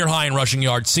 career high in rushing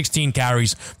yards, 16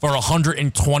 carries for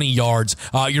 120 yards.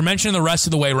 You're mentioning the rest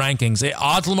of the way rankings.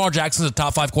 Odds Lamar Jackson's a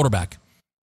top 5 quarterback.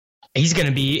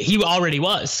 He already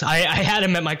was. I had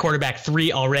him at my quarterback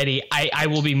 3 already. I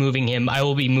will be moving him. I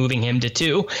will be moving him to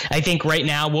 2. I think right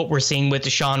now what we're seeing with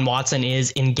Deshaun Watson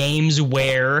is in games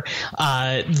where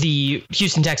the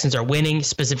Houston Texans are winning,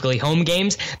 specifically home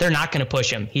games, they're not going to push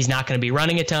him. He's not going to be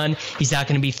running a ton. He's not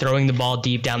going to be throwing the ball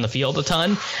deep down the field a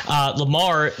ton.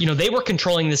 Lamar, they were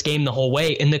controlling this game the whole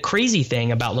way. And the crazy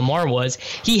thing about Lamar was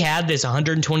he had this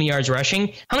 120 yards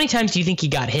rushing. How many times do you think he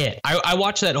got hit? I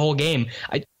watched that whole game.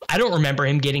 I don't remember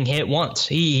him getting hit once.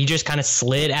 He just kind of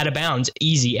slid out of bounds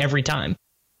easy every time.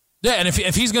 Yeah, and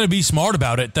if he's going to be smart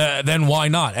about it, then why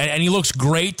not? And he looks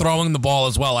great throwing the ball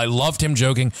as well. I loved him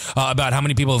joking about how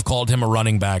many people have called him a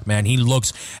running back, man. He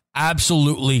looks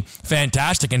absolutely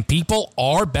fantastic, and people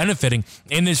are benefiting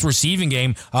in this receiving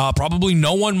game. Probably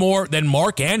no one more than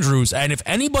Mark Andrews. And if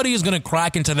anybody is going to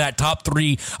crack into that top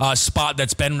 3 spot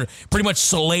that's been pretty much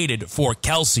slated for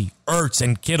Kelsey, Ertz,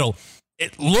 and Kittle,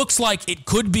 it looks like it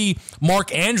could be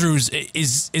Mark Andrews.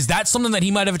 Is that something that he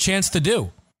might have a chance to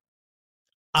do?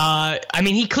 I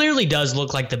mean, he clearly does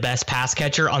look like the best pass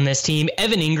catcher on this team.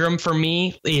 Evan Ingram for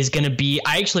me is going to be,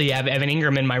 I actually have Evan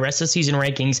Ingram in my rest of season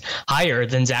rankings higher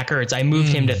than Zach Ertz. I moved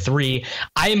him to 3.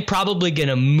 I am probably going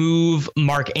to move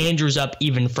Mark Andrews up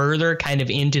even further, kind of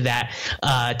into that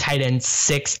tight end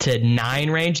 6 to 9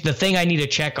 range. The thing I need to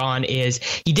check on is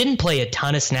he didn't play a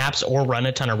ton of snaps or run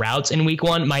a ton of routes in week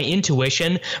 1. My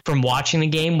intuition from watching the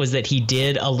game was that he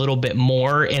did a little bit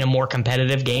more in a more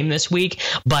competitive game this week.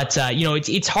 But,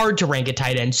 it's hard to rank a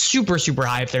tight end super, super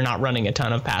high if they're not running a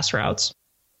ton of pass routes.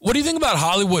 What do you think about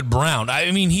Hollywood Brown?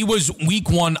 I mean, he was week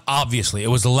 1, obviously. It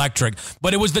was electric,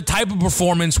 but it was the type of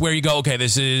performance where you go, okay,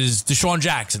 this is Deshaun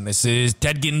Jackson. This is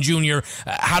Ted Ginn Jr.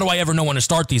 How do I ever know when to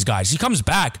start these guys? He comes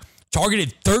back,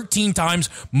 targeted 13 times,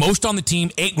 most on the team,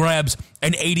 8 grabs,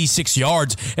 and 86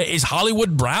 yards. Is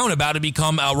Hollywood Brown about to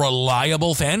become a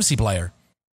reliable fantasy player?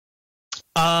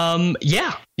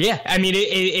 Yeah. I mean,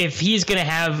 if he's going to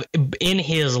have in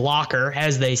his locker,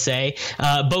 as they say,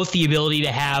 both the ability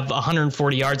to have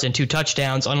 140 yards and 2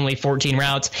 touchdowns on only 14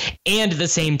 routes, and at the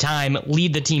same time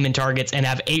lead the team in targets and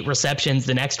have 8 receptions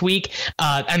the next week,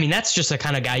 I mean, that's just the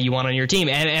kind of guy you want on your team.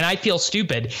 And I feel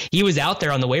stupid. He was out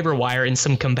there on the waiver wire in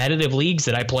some competitive leagues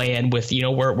that I play in with,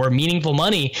 where meaningful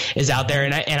money is out there.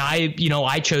 And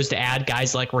I chose to add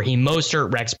guys like Raheem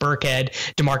Mostert, Rex Burkhead,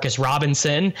 Demarcus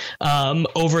Robinson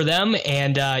over them.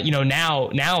 And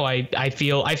now I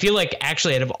feel like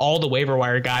actually out of all the waiver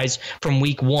wire guys from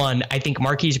week 1, I think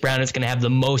Marquise Brown is going to have the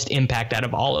most impact out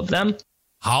of all of them.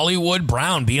 Hollywood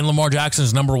Brown being Lamar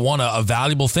Jackson's number 1, a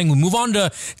valuable thing. We move on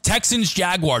to Texans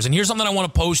Jaguars, and here's something I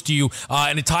want to post to you,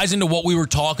 and it ties into what we were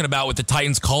talking about with the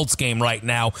Titans Colts game right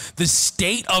now. The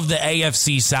state of the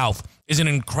AFC South is an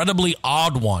incredibly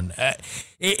odd one.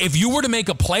 If you were to make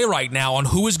a play right now on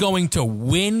who is going to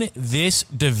win this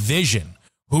division,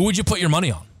 who would you put your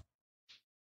money on?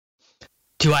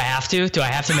 Do I have to? Do I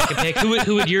have to make a pick?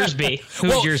 Who would yours be?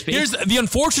 Would yours be? Here's the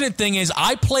unfortunate thing is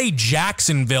I played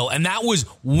Jacksonville, and that was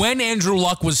when Andrew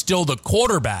Luck was still the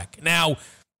quarterback. Now,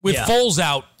 with Foles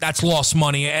out, that's lost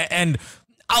money, and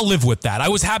I'll live with that. I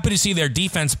was happy to see their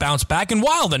defense bounce back, and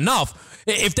wild enough,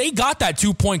 if they got that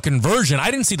 2-point conversion, I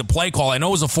didn't see the play call. I know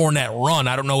it was a Fournette run.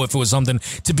 I don't know if it was something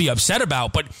to be upset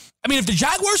about, but I mean, if the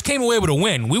Jaguars came away with a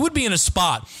win, we would be in a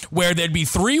spot where there'd be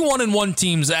 3 1-1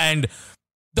 teams, and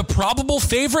the probable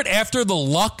favorite after the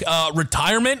Luck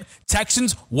retirement,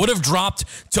 Texans, would have dropped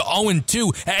to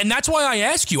 0-2. And that's why I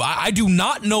ask you, I do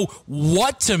not know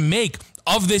what to make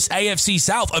of this AFC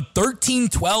South. A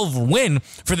 13-12 win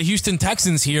for the Houston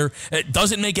Texans here, it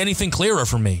doesn't make anything clearer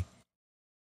for me.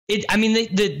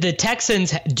 The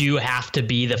Texans do have to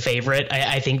be the favorite.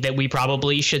 I think that we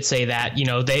probably should say that.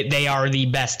 They are the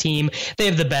best team. They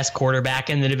have the best quarterback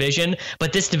in the division.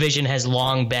 But this division has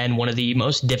long been one of the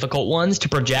most difficult ones to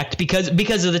project because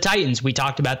of the Titans. We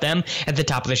talked about them at the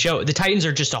top of the show. The Titans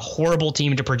are just a horrible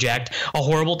team to project, a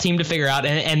horrible team to figure out,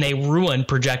 and they ruin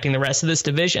projecting the rest of this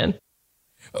division.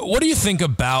 What do you think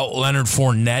about Leonard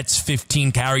Fournette's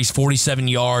 15 carries, 47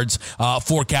 yards,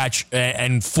 4 catch,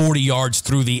 and 40 yards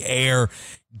through the air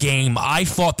game? I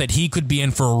thought that he could be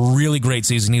in for a really great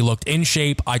season. He looked in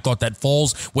shape. I thought that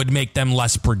Foles would make them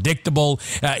less predictable.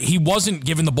 He wasn't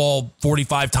given the ball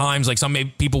 45 times like some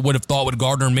people would have thought with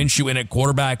Gardner Minshew in at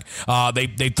quarterback.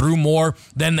 They threw more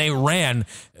than they ran.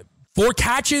 4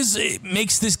 catches, it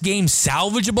makes this game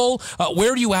salvageable.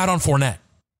 Where are you at on Fournette?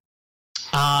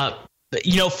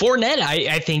 Fournette,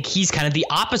 I think he's kind of the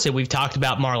opposite. We've talked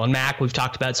about Marlon Mack. We've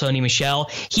talked about Sony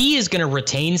Michel. He is going to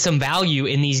retain some value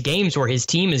in these games where his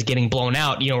team is getting blown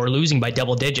out, or losing by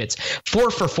double digits.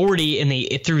 4 for 40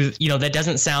 that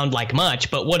doesn't sound like much,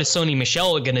 but what is Sony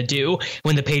Michel going to do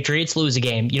when the Patriots lose a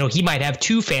game? He might have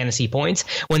 2 fantasy points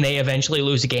when they eventually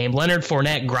lose a game. Leonard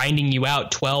Fournette grinding you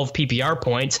out 12 PPR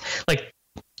points. Like,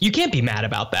 you can't be mad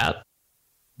about that.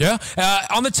 Yeah.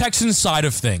 On the Texans side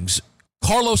of things,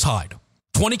 Carlos Hyde.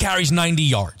 20 carries, 90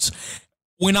 yards.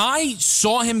 When I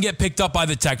saw him get picked up by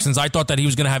the Texans, I thought that he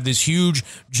was going to have this huge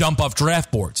jump off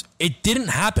draft boards. It didn't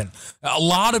happen. A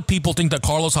lot of people think that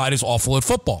Carlos Hyde is awful at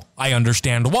football. I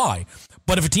understand why.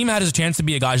 But if a team has a chance to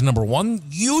be a guy's number one,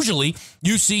 usually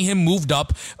you see him moved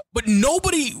up. But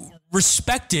nobody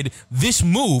respected this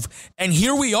move. And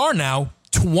here we are now.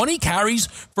 20 carries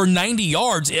for 90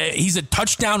 yards. He's a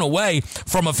touchdown away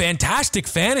from a fantastic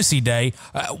fantasy day.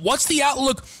 What's the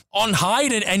outlook on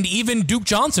Hyde and even Duke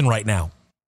Johnson right now?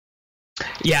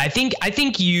 Yeah, I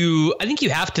think you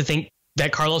have to think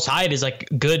that Carlos Hyde is like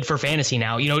good for fantasy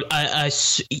now. In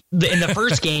the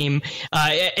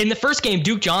first game,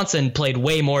 Duke Johnson played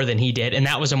way more than he did, and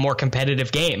that was a more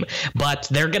competitive game. But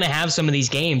they're going to have some of these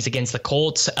games against the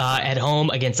Colts at home,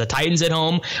 against the Titans at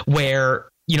home, where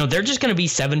they're just going to be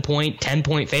 7-point,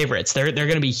 10-point favorites. They're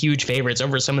going to be huge favorites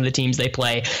over some of the teams they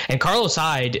play. And Carlos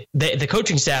Hyde, the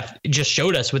coaching staff just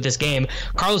showed us with this game,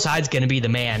 Carlos Hyde's going to be the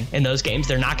man in those games.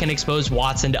 They're not going to expose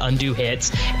Watson to undue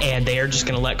hits, and they are just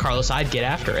going to let Carlos Hyde get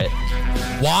after it.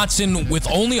 Watson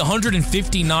with only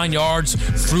 159 yards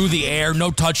through the air,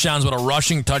 no touchdowns, but a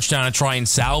rushing touchdown to try and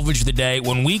salvage the day.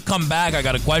 When we come back, I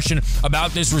got a question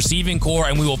about this receiving core,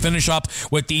 and we will finish up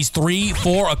with these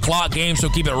 3-4 o'clock games. So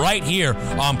keep it right here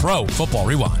on Pro Football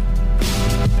Rewind.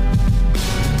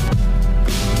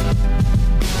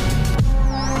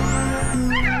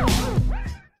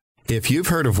 If you've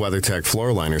heard of WeatherTech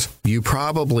floor liners, you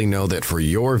probably know that for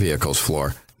your vehicle's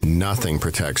floor, nothing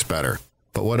protects better.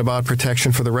 But what about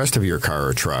protection for the rest of your car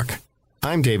or truck?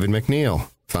 I'm David McNeil,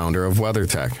 founder of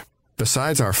WeatherTech.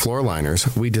 Besides our floor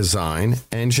liners, we design,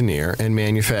 engineer, and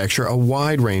manufacture a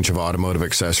wide range of automotive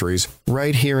accessories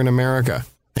right here in America.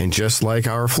 And just like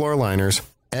our floor liners,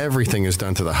 everything is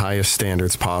done to the highest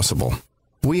standards possible.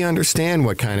 We understand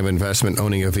what kind of investment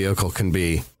owning a vehicle can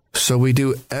be, so we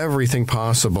do everything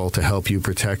possible to help you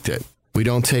protect it. We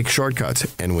don't take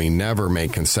shortcuts, and we never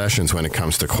make concessions when it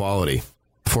comes to quality.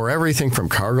 For everything from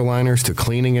cargo liners to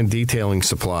cleaning and detailing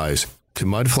supplies to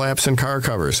mud flaps and car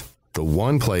covers, the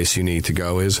one place you need to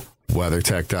go is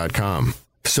WeatherTech.com.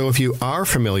 So if you are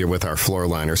familiar with our floor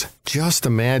liners, just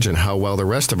imagine how well the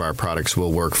rest of our products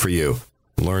will work for you.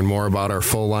 Learn more about our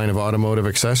full line of automotive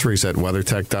accessories at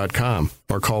WeatherTech.com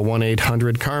or call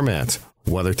 1-800-CarMats.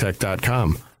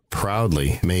 WeatherTech.com.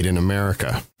 Proudly made in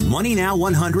America. Money Now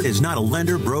 100 is not a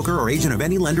lender, broker, or agent of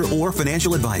any lender or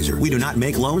financial advisor. We do not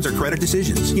make loans or credit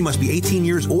decisions. You must be 18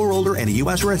 years or older and a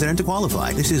U.S. resident to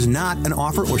qualify. This is not an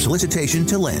offer or solicitation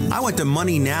to lend. I went to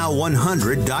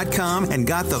MoneyNow100.com and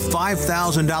got the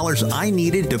 $5,000 I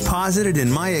needed deposited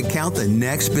in my account the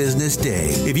next business day.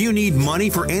 If you need money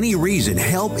for any reason,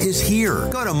 help is here.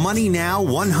 Go to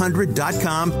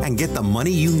MoneyNow100.com and get the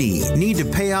money you need. Need to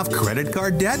pay off credit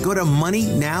card debt? Go to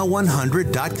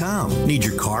MoneyNow100.com. Need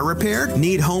your car repaired?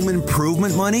 Need home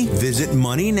improvement money? Visit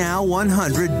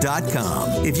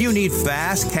MoneyNow100.com. If you need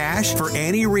fast cash for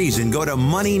any reason, go to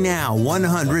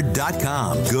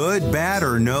MoneyNow100.com. Good, bad,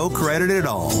 or no credit at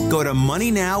all. Go to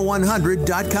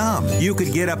MoneyNow100.com. You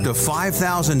could get up to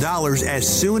 $5,000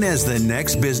 as soon as the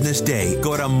next business day.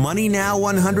 Go to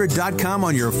MoneyNow100.com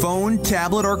on your phone,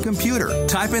 tablet, or computer.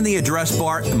 Type in the address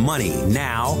bar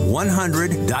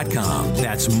MoneyNow100.com.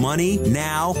 That's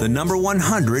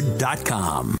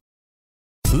MoneyNow100.com.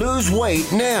 Lose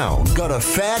weight now. Go to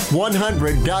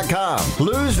fat100.com.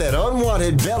 Lose that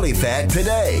unwanted belly fat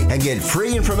today and get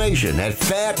free information at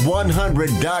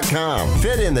fat100.com.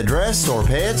 Fit in the dress or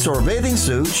pants or bathing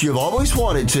suits you've always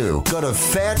wanted to. Go to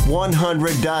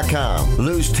fat100.com.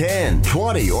 Lose 10,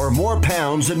 20, or more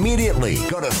pounds immediately.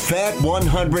 Go to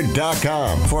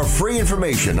fat100.com. For free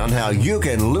information on how you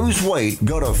can lose weight,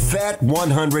 go to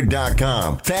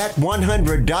fat100.com.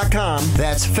 Fat100.com.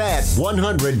 That's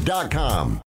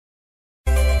fat100.com.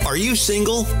 Are you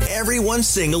single? Everyone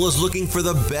single is looking for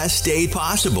the best date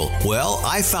possible. Well,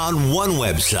 I found one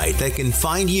website that can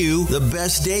find you the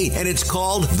best date, and it's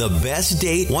called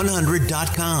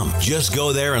thebestdate100.com. Just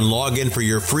go there and log in for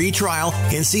your free trial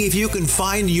and see if you can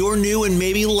find your new and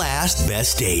maybe last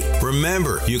best date.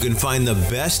 Remember, you can find the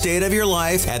best date of your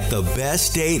life at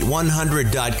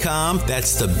thebestdate100.com.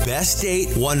 That's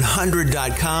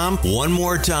thebestdate100.com. One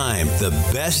more time,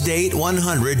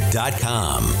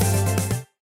 thebestdate100.com.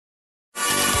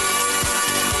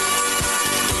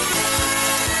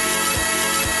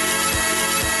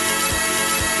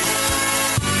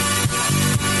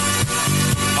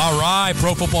 All right,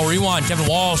 Pro Football Rewind, Kevin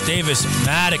Walsh, Davis,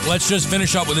 Maddock. Let's just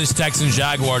finish up with this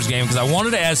Texans-Jaguars game because I wanted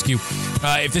to ask you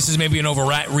if this is maybe an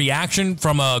overreaction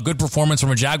from a good performance from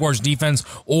a Jaguars defense,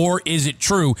 or is it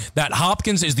true that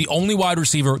Hopkins is the only wide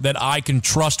receiver that I can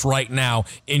trust right now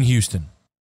in Houston?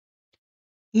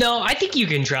 No, I think you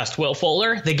can trust Will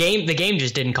Fuller. The game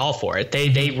just didn't call for it.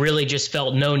 They really just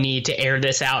felt no need to air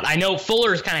this out. I know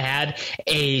Fuller's kind of had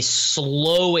a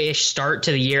slowish start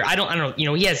to the year. I don't,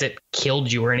 he hasn't killed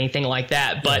you or anything like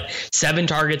that, but 7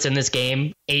 targets in this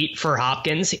game, 8 for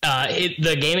Hopkins.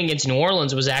 The game against New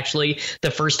Orleans was actually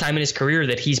the first time in his career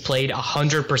that he's played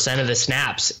 100% of the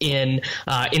snaps in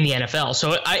the NFL.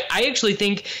 So I actually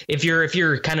think if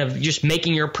you're kind of just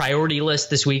making your priority list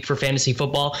this week for fantasy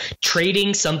football,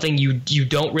 trading something you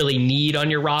don't really need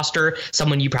on your roster,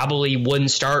 someone you probably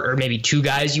wouldn't start, or maybe 2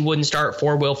 guys you wouldn't start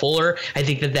for Will Fuller, I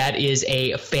think that is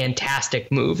a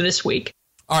fantastic move this week.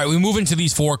 All right, we move into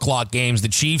these 4 o'clock games. The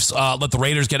Chiefs let the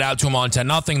Raiders get out to them on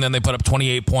 10-0. Then they put up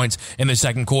 28 points in the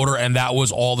second quarter, and that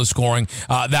was all the scoring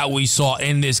that we saw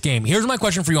in this game. Here's my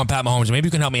question for you on Pat Mahomes. Maybe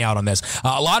you can help me out on this.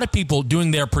 A lot of people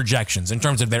doing their projections in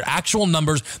terms of their actual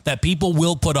numbers that people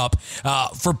will put up.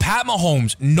 For Pat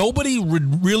Mahomes, nobody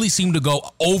would really seem to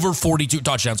go over 42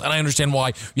 touchdowns, and I understand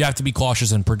why you have to be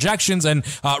cautious in projections, and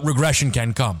regression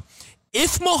can come.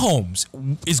 If Mahomes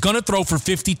is going to throw for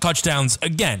 50 touchdowns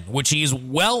again, which he is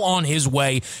well on his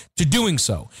way to doing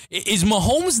so, is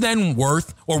Mahomes then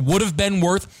worth, or would have been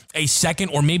worth, a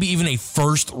second or maybe even a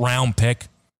first-round pick?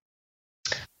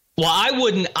 Well, I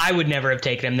would never have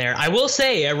taken him there. I will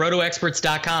say at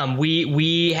rotoexperts.com,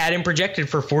 we had him projected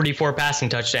for 44 passing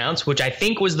touchdowns, which I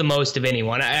think was the most of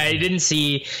anyone. I didn't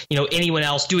see, anyone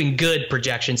else doing good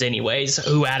projections anyways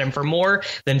who had him for more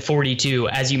than 42,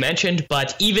 as you mentioned.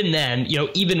 But even then,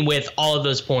 even with all of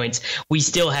those points, we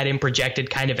still had him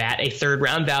projected kind of at a 3rd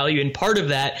round value. And part of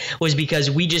that was because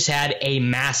we just had a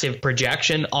massive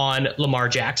projection on Lamar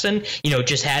Jackson,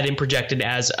 just had him projected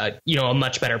as a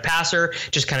much better passer,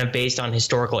 just kind of based on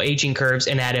historical aging curves,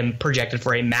 and had him projected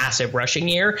for a massive rushing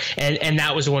year. And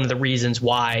that was one of the reasons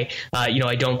why,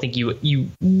 I don't think you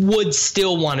would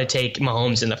still want to take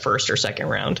Mahomes in the 1st or 2nd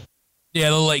round. Yeah,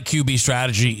 the late QB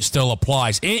strategy still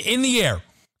applies. In the air,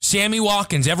 Sammy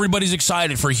Watkins, everybody's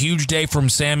excited for a huge day from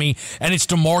Sammy, and it's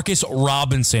Demarcus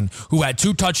Robinson, who had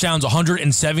 2 touchdowns,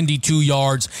 172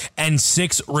 yards, and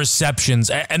 6 receptions.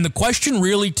 And the question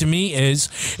really to me is,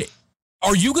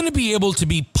 are you going to be able to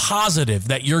be positive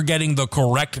that you're getting the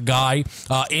correct guy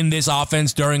in this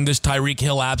offense during this Tyreek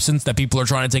Hill absence that people are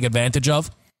trying to take advantage of?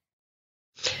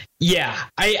 Yeah,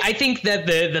 I think that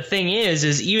the thing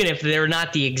is even if they're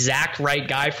not the exact right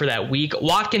guy for that week,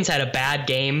 Watkins had a bad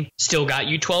game, still got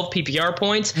you 12 PPR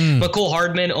points. McCole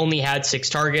Hardman only had 6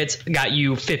 targets, got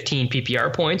you 15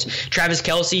 PPR points. Travis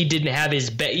Kelce didn't have his,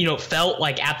 felt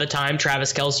like at the time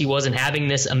Travis Kelce wasn't having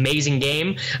this amazing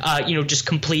game. Just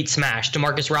complete smash.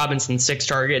 Demarcus Robinson, 6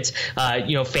 targets,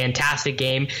 fantastic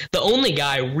game. The only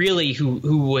guy really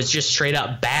who was just straight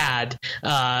up bad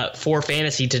for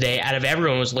fantasy today out of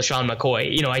everyone was LaShawn McCoy.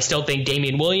 I still think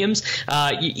Damian Williams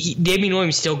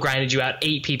still grinded you out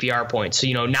 8 PPR points.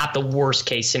 So, not the worst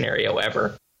case scenario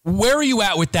ever. Where are you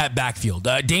at with that backfield?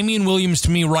 Damian Williams,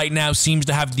 to me, right now, seems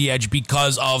to have the edge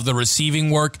because of the receiving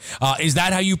work. Is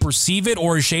that how you perceive it,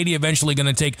 or is Shady eventually going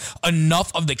to take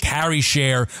enough of the carry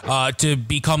share to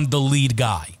become the lead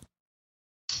guy?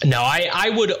 No, I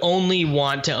would only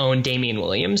want to own Damian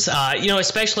Williams,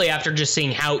 especially after just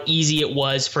seeing how easy it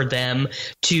was for them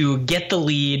to get the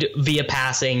lead via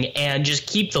passing and just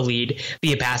keep the lead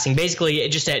via passing. Basically,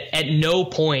 just at no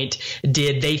point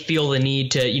did they feel the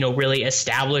need to, really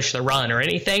establish the run or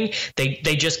anything.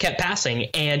 They just kept passing,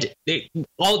 and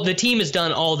the team has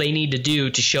done all they need to do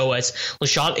to show us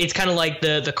LaShawn. It's kind of like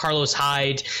the Carlos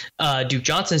Hyde, Duke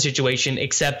Johnson situation,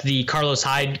 except the Carlos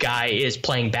Hyde guy is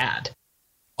playing bad.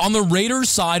 On the Raiders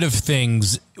side of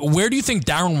things, where do you think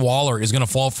Darren Waller is going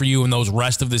to fall for you in those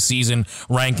rest of the season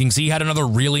rankings? He had another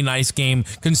really nice game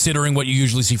considering what you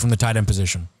usually see from the tight end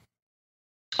position.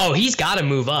 Oh, he's got to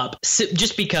move up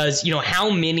just because, how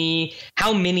many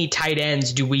tight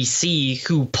ends do we see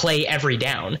who play every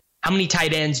down? How many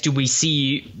tight ends do we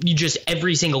see just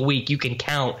every single week you can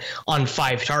count on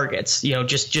 5 targets?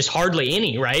 Just hardly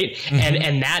any, right? Mm-hmm.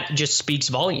 And that just speaks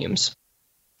volumes.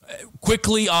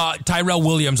 Quickly, Tyrell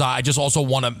Williams, I just also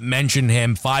want to mention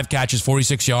him. 5 catches,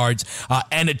 46 yards,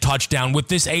 and a touchdown. With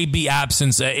this AB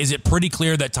absence, is it pretty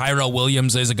clear that Tyrell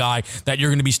Williams is a guy that you're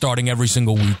going to be starting every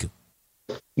single week?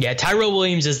 Yeah, Tyrell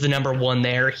Williams is the number 1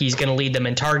 there. He's going to lead them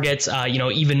in targets,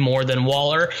 even more than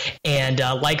Waller, and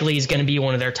likely is going to be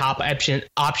one of their top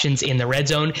options in the red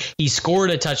zone. He scored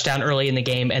a touchdown early in the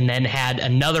game and then had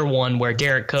another one where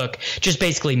Derek Cook just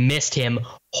basically missed him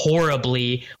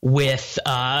horribly and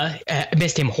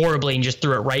just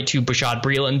threw it right to Bashaud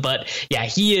Breeland. But yeah,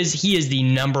 he is the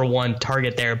number 1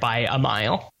 target there by a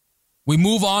mile. We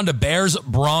move on to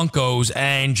Bears-Broncos,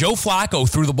 and Joe Flacco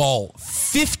threw the ball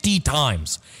 50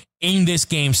 times in this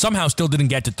game. Somehow still didn't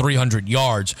get to 300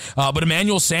 yards. But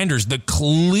Emmanuel Sanders, the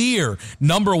clear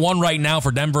number 1 right now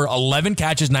for Denver, 11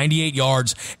 catches, 98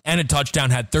 yards, and a touchdown,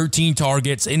 had 13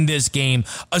 targets in this game.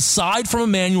 Aside from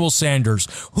Emmanuel Sanders,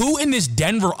 who in this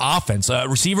Denver offense,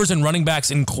 receivers and running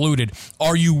backs included,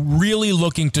 are you really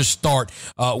looking to start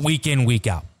week in, week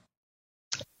out?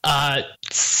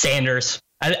 Sanders.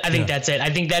 I think that's it. I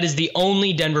think that is the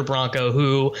only Denver Bronco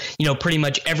who, pretty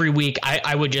much every week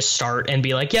I would just start and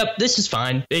be like, yep, this is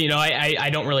fine.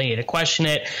 I don't really need to question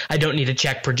it. I don't need to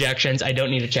check projections. I don't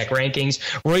need to check rankings.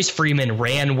 Royce Freeman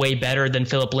ran way better than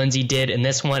Phillip Lindsay did in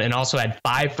this one and also had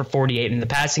 5 for 48 in the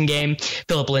passing game.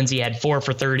 Phillip Lindsay had 4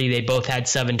 for 30. They both had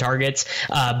 7 targets.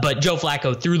 But Joe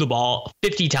Flacco threw the ball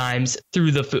 50 times,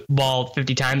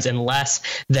 and less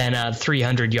than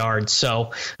 300 yards.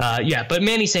 So, but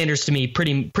Manny Sanders to me,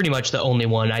 pretty much the only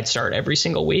one I'd start every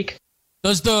single week.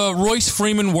 Does the Royce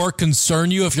Freeman work concern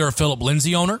you if you're a Phillip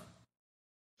Lindsay owner?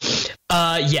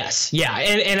 Yes. Yeah.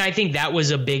 And I think that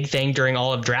was a big thing during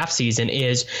all of draft season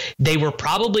is they were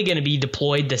probably going to be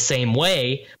deployed the same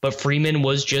way, but Freeman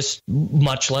was just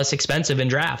much less expensive in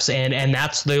drafts. And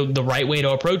that's the right way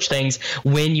to approach things.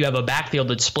 When you have a backfield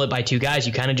that's split by 2 guys,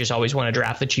 you kind of just always want to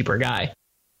draft the cheaper guy.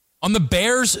 On the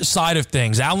Bears side of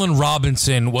things, Allen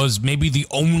Robinson was maybe the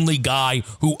only guy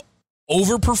who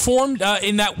overperformed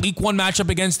in that week 1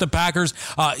 matchup against the Packers.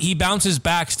 He bounces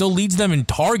back, still leads them in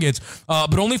targets,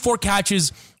 but only 4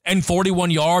 catches and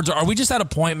 41 yards. Are we just at a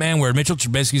point, man, where Mitchell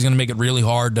Trubisky is going to make it really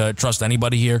hard to trust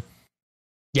anybody here?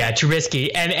 Yeah,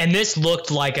 Trubisky. And this looked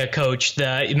like a coach.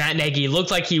 Matt Nagy looked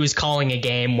like he was calling a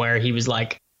game where he was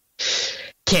like,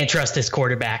 can't trust this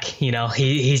quarterback.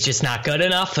 He's just not good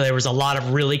enough. There was a lot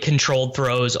of really controlled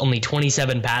throws, only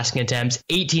 27 passing attempts,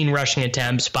 18 rushing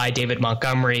attempts by David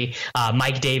Montgomery.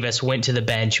 Mike Davis went to the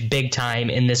bench big time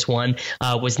in this one,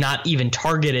 was not even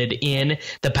targeted in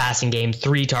the passing game.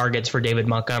 3 targets for David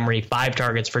Montgomery, 5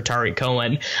 targets for Tariq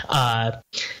Cohen.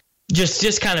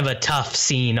 Just kind of a tough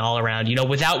scene all around.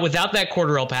 Without that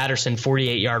Cordarrelle Patterson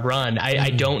 48-yard run, I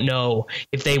don't know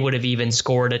if they would have even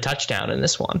scored a touchdown in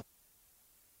this one.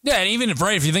 Yeah, and even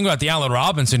if you think about the Allen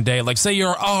Robinson day, like say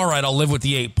you're all right, I'll live with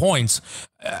the 8 points.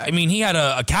 I mean, he had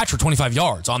a catch for 25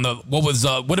 yards on the what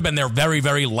would have been their very,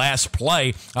 very last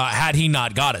play had he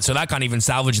not got it. So that kind of even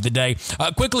salvaged the day.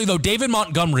 Quickly, though, David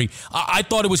Montgomery, I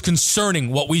thought it was concerning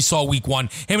what we saw week one.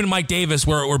 Him and Mike Davis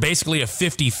were basically a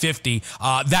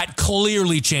 50-50. That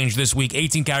clearly changed this week.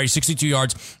 18 carries, 62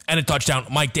 yards, and a touchdown.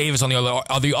 Mike Davis, on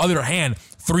the other hand,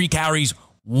 3 carries,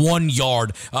 1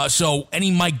 yard. So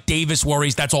any Mike Davis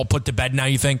worries, that's all put to bed now,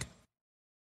 you think?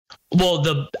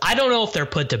 Well, I don't know if they're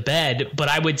put to bed, but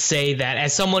I would say that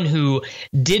as someone who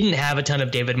didn't have a ton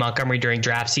of David Montgomery during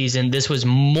draft season, this was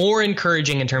more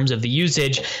encouraging in terms of the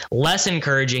usage, less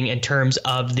encouraging in terms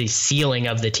of the ceiling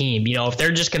of the team. You know, if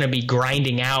they're just going to be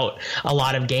grinding out a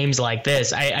lot of games like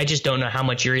this, I just don't know how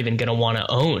much you're even going to want to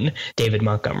own David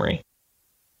Montgomery.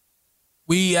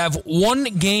 We have one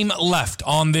game left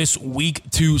on this week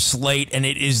 2 slate, and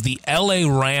it is the LA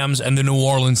Rams and the New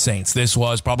Orleans Saints. This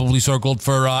was probably circled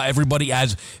for everybody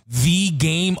as the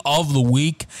game of the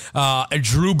week. A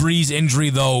Drew Brees injury,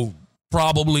 though,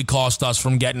 probably cost us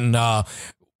from getting the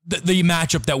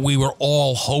matchup that we were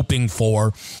all hoping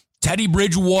for. Teddy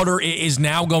Bridgewater is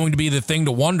now going to be the thing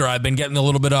to wonder. I've been getting a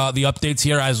little bit of the updates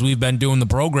here as we've been doing the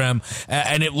program,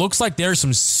 and it looks like there's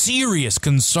some serious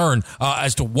concern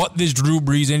as to what this Drew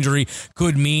Brees injury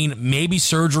could mean. Maybe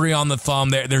surgery on the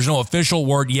thumb. There's no official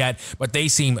word yet, but they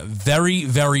seem very,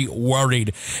 very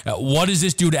worried. What does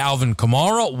this do to Alvin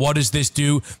Kamara? What does this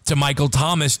do to Michael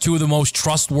Thomas, 2 of the most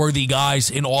trustworthy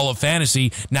guys in all of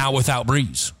fantasy, now without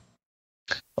Brees?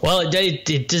 Well,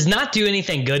 it does not do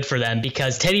anything good for them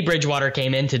because Teddy Bridgewater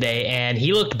came in today and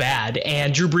he looked bad.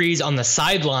 And Drew Brees on the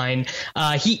sideline,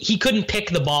 he couldn't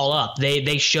pick the ball up.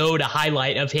 They showed a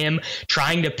highlight of him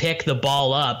trying to pick the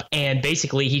ball up, and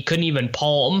basically he couldn't even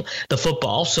palm the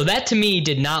football. So that to me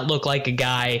did not look like a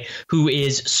guy who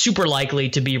is super likely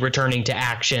to be returning to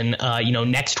action,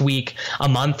 next week, a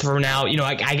month from now.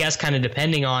 I guess kind of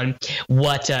depending on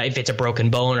what if it's a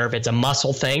broken bone or if it's a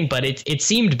muscle thing. But it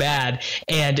seemed bad.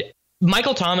 And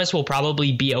Michael Thomas will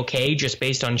probably be okay just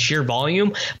based on sheer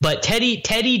volume, but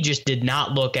Teddy just did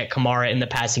not look at Kamara in the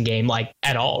passing game like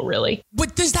at all, really.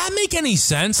 But does that make any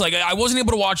sense? Like, I wasn't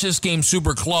able to watch this game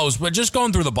super close, but just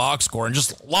going through the box score and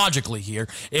just logically here,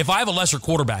 if I have a lesser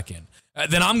quarterback in,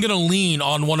 then I'm going to lean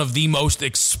on one of the most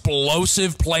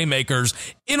explosive playmakers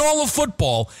in all of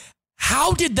football.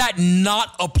 How did that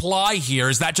not apply here?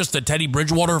 Is that just a Teddy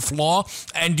Bridgewater flaw?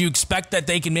 And do you expect that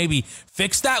they can maybe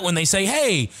fix that when they say,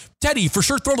 hey, Teddy, for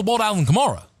sure throw the ball to Alvin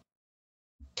Kamara?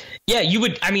 Yeah, you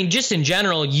would. I mean, just in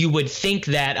general, you would think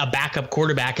that a backup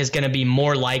quarterback is going to be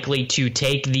more likely to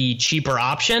take the cheaper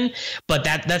option, but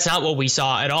that's not what we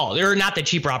saw at all. Or not the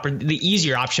cheaper option, the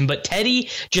easier option. But Teddy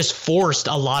just forced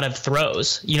a lot of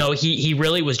throws. He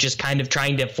really was just kind of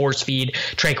trying to force feed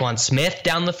Traquan Smith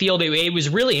down the field. It was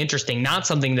really interesting, not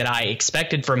something that I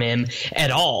expected from him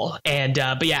at all. And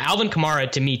but yeah, Alvin Kamara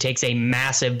to me takes a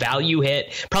massive value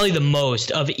hit, probably the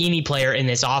most of any player in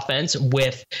this offense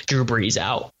with Drew Brees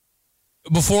out.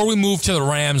 Before we move to the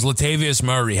Rams, Latavius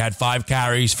Murray had 5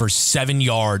 carries for 7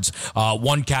 yards,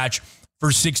 1 catch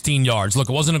for 16 yards. Look,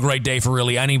 it wasn't a great day for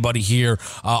really anybody here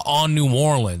on New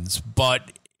Orleans, but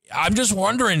I'm just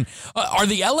wondering, are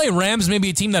the LA Rams maybe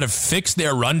a team that have fixed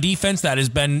their run defense that has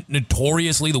been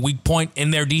notoriously the weak point in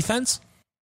their defense?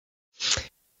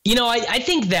 I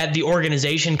think that the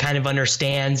organization kind of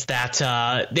understands that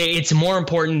it's more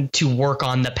important to work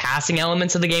on the passing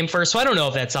elements of the game first. So I don't know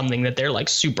if that's something that they're like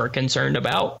super concerned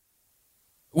about.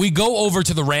 We go over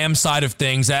to the Rams side of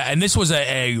things, and this was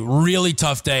a really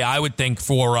tough day, I would think,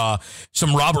 for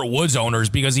some Robert Woods owners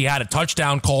because he had a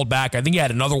touchdown called back. I think he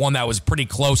had another one that was pretty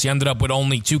close. He ended up with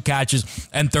only 2 catches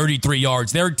and 33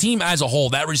 yards. Their team as a whole,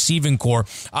 that receiving core,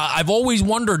 I've always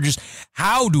wondered just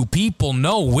how do people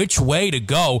know which way to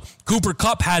go? Cooper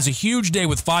Kupp has a huge day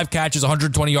with 5 catches,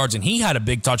 120 yards, and he had a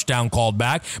big touchdown called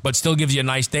back, but still gives you a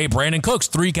nice day. Brandon Cooks,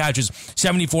 3 catches,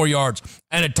 74 yards,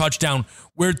 and a touchdown.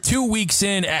 We're 2 weeks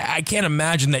in. I can't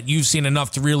imagine that you've seen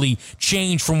enough to really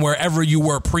change from wherever you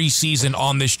were preseason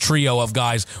on this trio of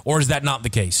guys, or is that not the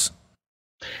case?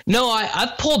 No,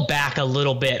 I've pulled back a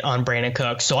little bit on Brandon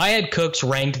Cooks. So I had Cooks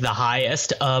ranked the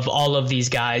highest of all of these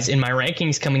guys in my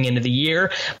rankings coming into the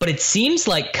year. But it seems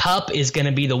like Kupp is going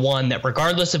to be the one that,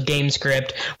 regardless of game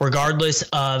script, regardless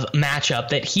of matchup,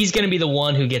 that he's going to be the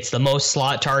one who gets the most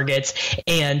slot targets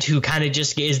and who kind of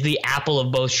just is the apple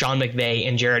of both Sean McVay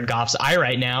and Jared Goff's eye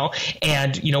right now.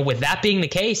 And, with that being the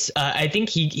case, I think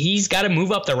he's got to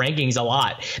move up the rankings a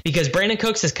lot because Brandon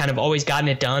Cooks has kind of always gotten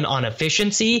it done on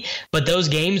efficiency, but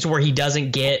those games where he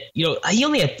doesn't get, he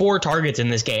only had 4 targets in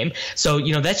this game. So,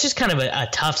 that's just kind of a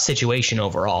tough situation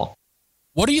overall.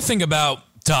 What do you think about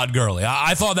Todd Gurley?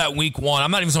 I thought that week one,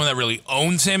 I'm not even someone that really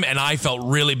owns him, and I felt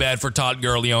really bad for Todd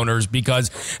Gurley owners because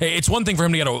it's one thing for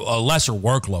him to get a lesser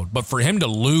workload, but for him to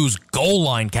lose goal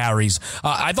line carries,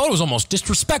 I thought it was almost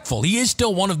disrespectful. He is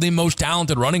still one of the most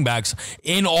talented running backs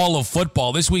in all of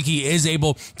football. This week he is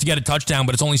able to get a touchdown,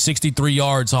 but it's only 63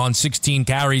 yards on 16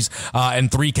 carries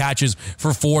and 3 catches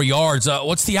for 4 yards.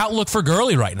 What's the outlook for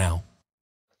Gurley right now?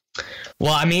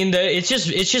 Well, I mean, it's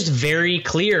just very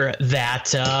clear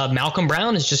that Malcolm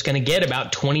Brown is just going to get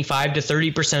about 25 to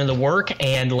 30% of the work.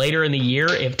 And later in the year,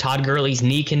 if Todd Gurley's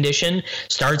knee condition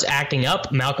starts acting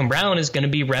up, Malcolm Brown is going to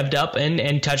be revved up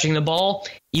and touching the ball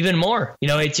even more.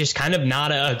 It's just kind of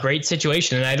not a great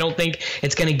situation, and I don't think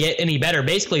it's going to get any better.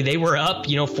 Basically, they were up,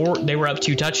 they were up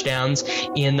 2 touchdowns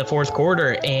in the fourth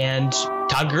quarter, and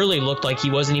Todd Gurley looked like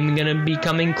he wasn't even going to be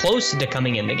coming close to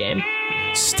coming in the game.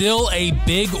 Still a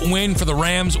big win for the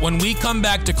Rams. When we come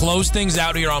back to close things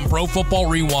out here on Pro Football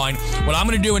Rewind, what I'm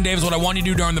going to do, and Dave, is what I want you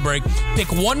to do during the break,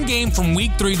 pick one game from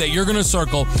week 3 that you're going to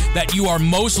circle that you are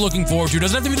most looking forward to. It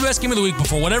doesn't have to be the best game of the week, but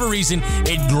for whatever reason,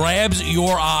 it grabs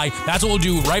your eye. That's what we'll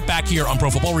do right back here on Pro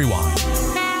Football Rewind.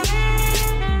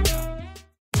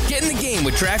 Get in the game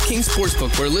with DraftKings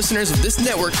Sportsbook, where listeners of this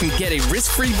network can get a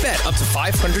risk-free bet up to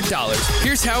 $500.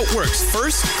 Here's how it works.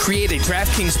 First, create a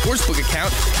DraftKings Sportsbook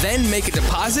account, then make a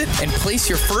deposit and place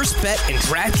your first bet, and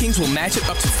DraftKings will match it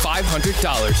up to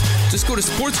 $500. Just go to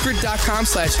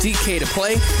sportsgrid.com/DK to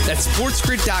play. That's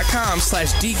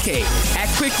sportsgrid.com/DK.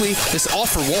 Act quickly. This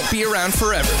offer won't be around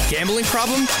forever. Gambling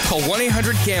problem? Call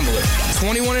 1-800-GAMBLER.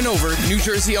 21 and over, New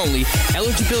Jersey only.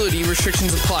 Eligibility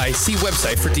restrictions apply. See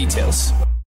website for details.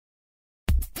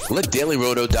 Let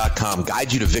DailyRoto.com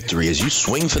guide you to victory as you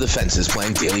swing for the fences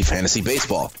playing daily fantasy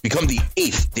baseball. Become the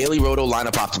 8th Daily Roto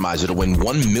lineup optimizer to win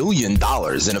 $1 million in a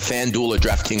FanDuel or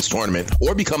DraftKings tournament,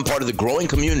 or become part of the growing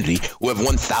community who have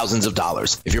won thousands of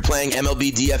dollars. If you're playing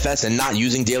MLB DFS and not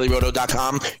using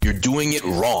DailyRoto.com, you're doing it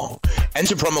wrong.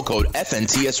 Enter promo code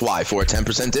FNTSY for a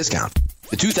 10% discount.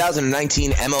 The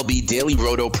 2019 MLB Daily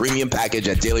Roto Premium Package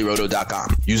at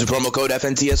DailyRoto.com. Use the promo code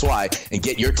FNTSY and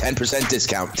get your 10%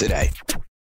 discount today.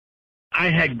 I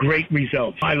had great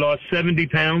results. I lost 70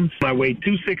 pounds. I weighed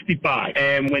 265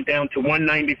 and went down to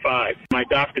 195. My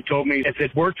doctor told me, if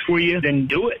it works for you, then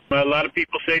do it. A lot of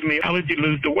people say to me, how did you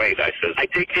lose the weight? I said, I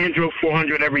take Andro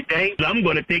 400 every day. I'm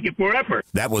going to take it forever.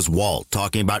 That was Walt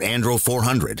talking about Andro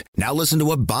 400. Now listen to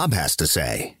what Bob has to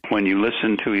say. When you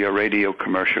listen to your radio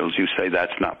commercials, you say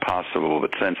that's not possible,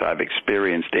 but since I've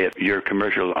experienced it, your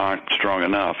commercials aren't strong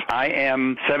enough. I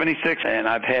am 76 and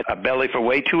I've had a belly for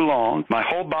way too long. My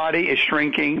whole body is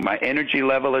shrinking. My energy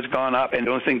level has gone up, and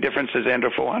the only thing difference is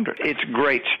Andro 400. It's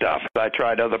great stuff. I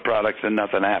tried other products and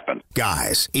nothing happened.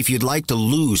 Guys, if you'd like to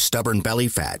lose stubborn belly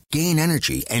fat, gain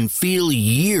energy, and feel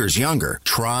years younger,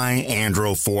 try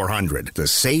Andro 400, the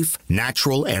safe,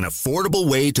 natural, and affordable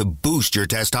way to boost your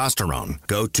testosterone.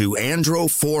 Go to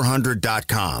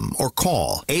andro400.com or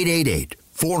call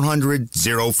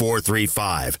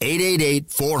 888-400-0435.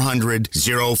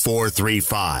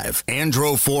 888-400-0435.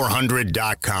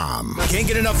 Andro400.com. Can't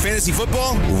get enough fantasy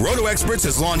football? Roto Experts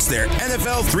has launched their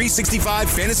NFL 365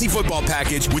 Fantasy Football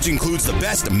Package, which includes the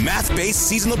best math-based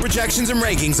seasonal projections and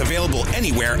rankings available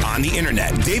anywhere on the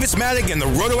internet. Davis Maddock and the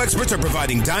Roto Experts are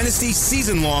providing dynasty,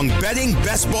 season-long betting,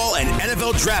 best ball, and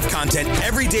NFL draft content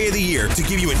every day of the year to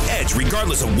give you an edge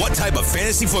regardless of what type of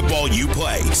fantasy football you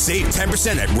play. Save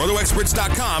 10% at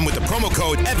RotoExperts.com with the promo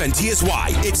code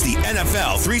FNTSY. It's the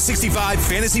NFL 365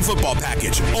 Fantasy Football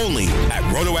Package, only at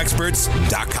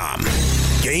RotoExperts.com.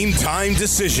 Game time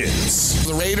decisions.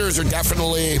 The Raiders are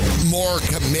definitely more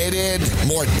committed,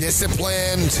 more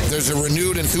disciplined. There's a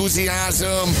renewed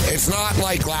enthusiasm. It's not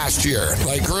like last year.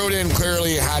 Like Gruden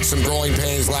clearly had some growing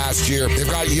pains last year. They've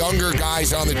got younger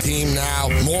guys on the team now,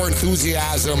 more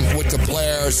enthusiasm with the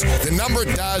players. The number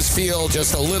does feel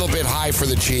just a little bit high for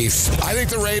the Chiefs. I think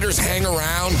the Raiders hang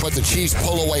around, but the Chiefs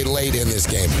pull away late in this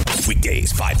game.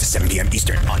 Weekdays, 5 to 7 p.m.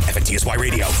 Eastern on FNTSY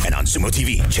Radio and on Sumo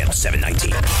TV, channel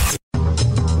 719.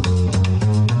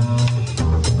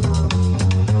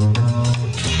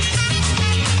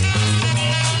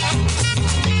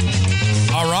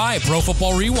 All right, Pro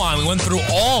Football Rewind. We went through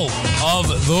all of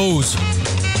those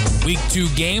Week 2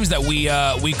 games that we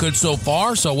could so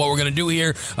far. So what we're going to do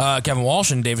here, Kevin Walsh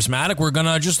and Davis Maddock, we're going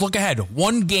to just look ahead.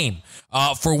 One game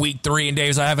for Week 3. And,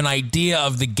 Davis, I have an idea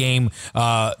of the game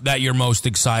that you're most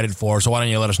excited for. So why don't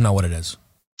you let us know what it is?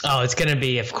 Oh, it's gonna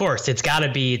be, of course, it's gotta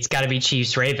be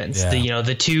Chiefs Ravens. Yeah.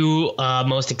 The two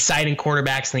most exciting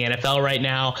quarterbacks in the NFL right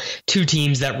now. Two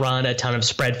teams that run a ton of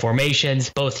spread formations.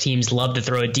 Both teams love to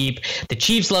throw it deep. The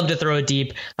Chiefs love to throw it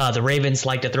deep. The Ravens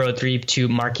like to throw it deep to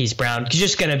Marquise Brown. It's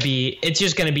just gonna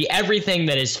be everything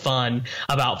that is fun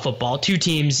about football. Two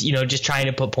teams, just trying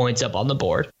to put points up on the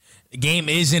board. The game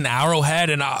is in Arrowhead,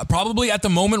 and probably at the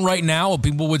moment right now,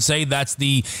 people would say that's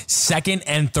the second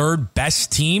and third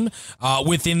best team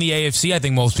within the AFC. I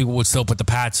think most people would still put the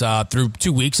Pats through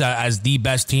 2 weeks as the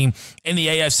best team in the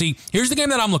AFC. Here's the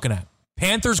game that I'm looking at.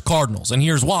 Panthers-Cardinals, and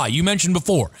here's why. You mentioned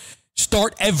before,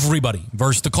 start everybody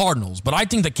versus the Cardinals. But I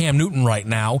think that Cam Newton right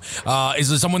now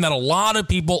is someone that a lot of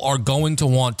people are going to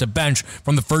want to bench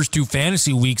from the first two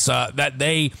fantasy weeks that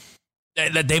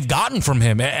they've gotten from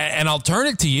him. And I'll turn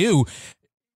it to you.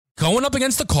 Going up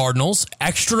against the Cardinals,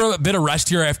 extra bit of rest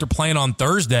here after playing on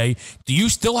Thursday. Do you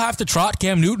still have to trot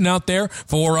Cam Newton out there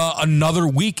for another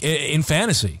week in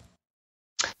fantasy?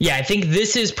 Yeah, I think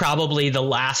this is probably the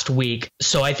last week.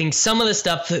 So I think some of the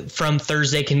stuff from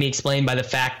Thursday can be explained by the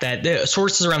fact that the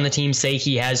sources around the team say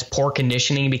he has poor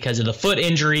conditioning because of the foot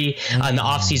injury and the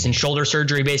offseason shoulder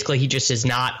surgery. Basically, he just is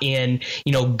not in,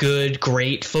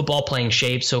 great football playing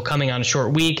shape. So coming on a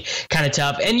short week, kind of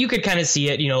tough. And you could kind of see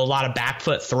it, a lot of back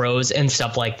foot throws and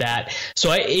stuff like that.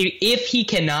 So if he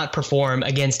cannot perform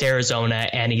against Arizona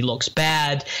and he looks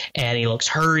bad and he looks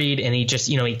hurried and he just,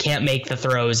 he can't make the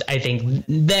throws, I think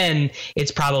then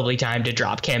it's probably time to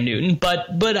drop Cam Newton. But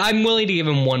I'm willing to give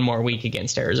him one more week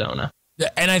against Arizona.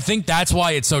 And I think that's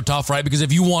why it's so tough, right? Because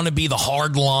if you want to be the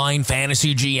hardline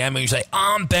fantasy GM and you say,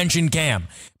 I'm benching Cam,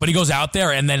 but he goes out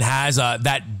there and then has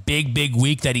that big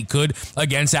week that he could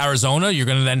against Arizona, you're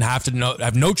going to then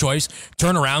have no choice,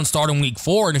 turn around, start in week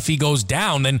 4. And if he goes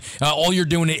down, then all you're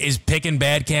doing is picking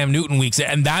bad Cam Newton weeks.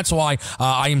 And that's why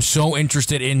I am so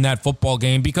interested in that football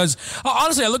game. Because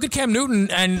honestly, I look at Cam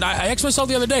Newton and I asked myself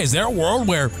the other day, is there a world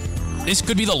where this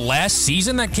could be the last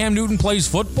season that Cam Newton plays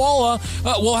football?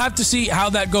 We'll have to see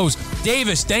how that goes.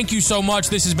 Davis, thank you so much.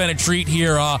 This has been a treat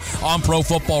here on Pro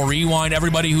Football Rewind.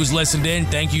 Everybody who's listened in,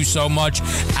 thank you so much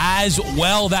as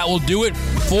well. That will do it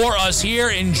for us here.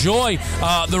 Enjoy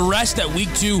the rest that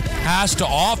Week 2 has to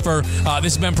offer.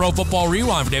 This has been Pro Football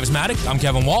Rewind. For Davis Maddock, I'm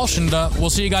Kevin Walsh, and we'll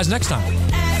see you guys next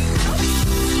time.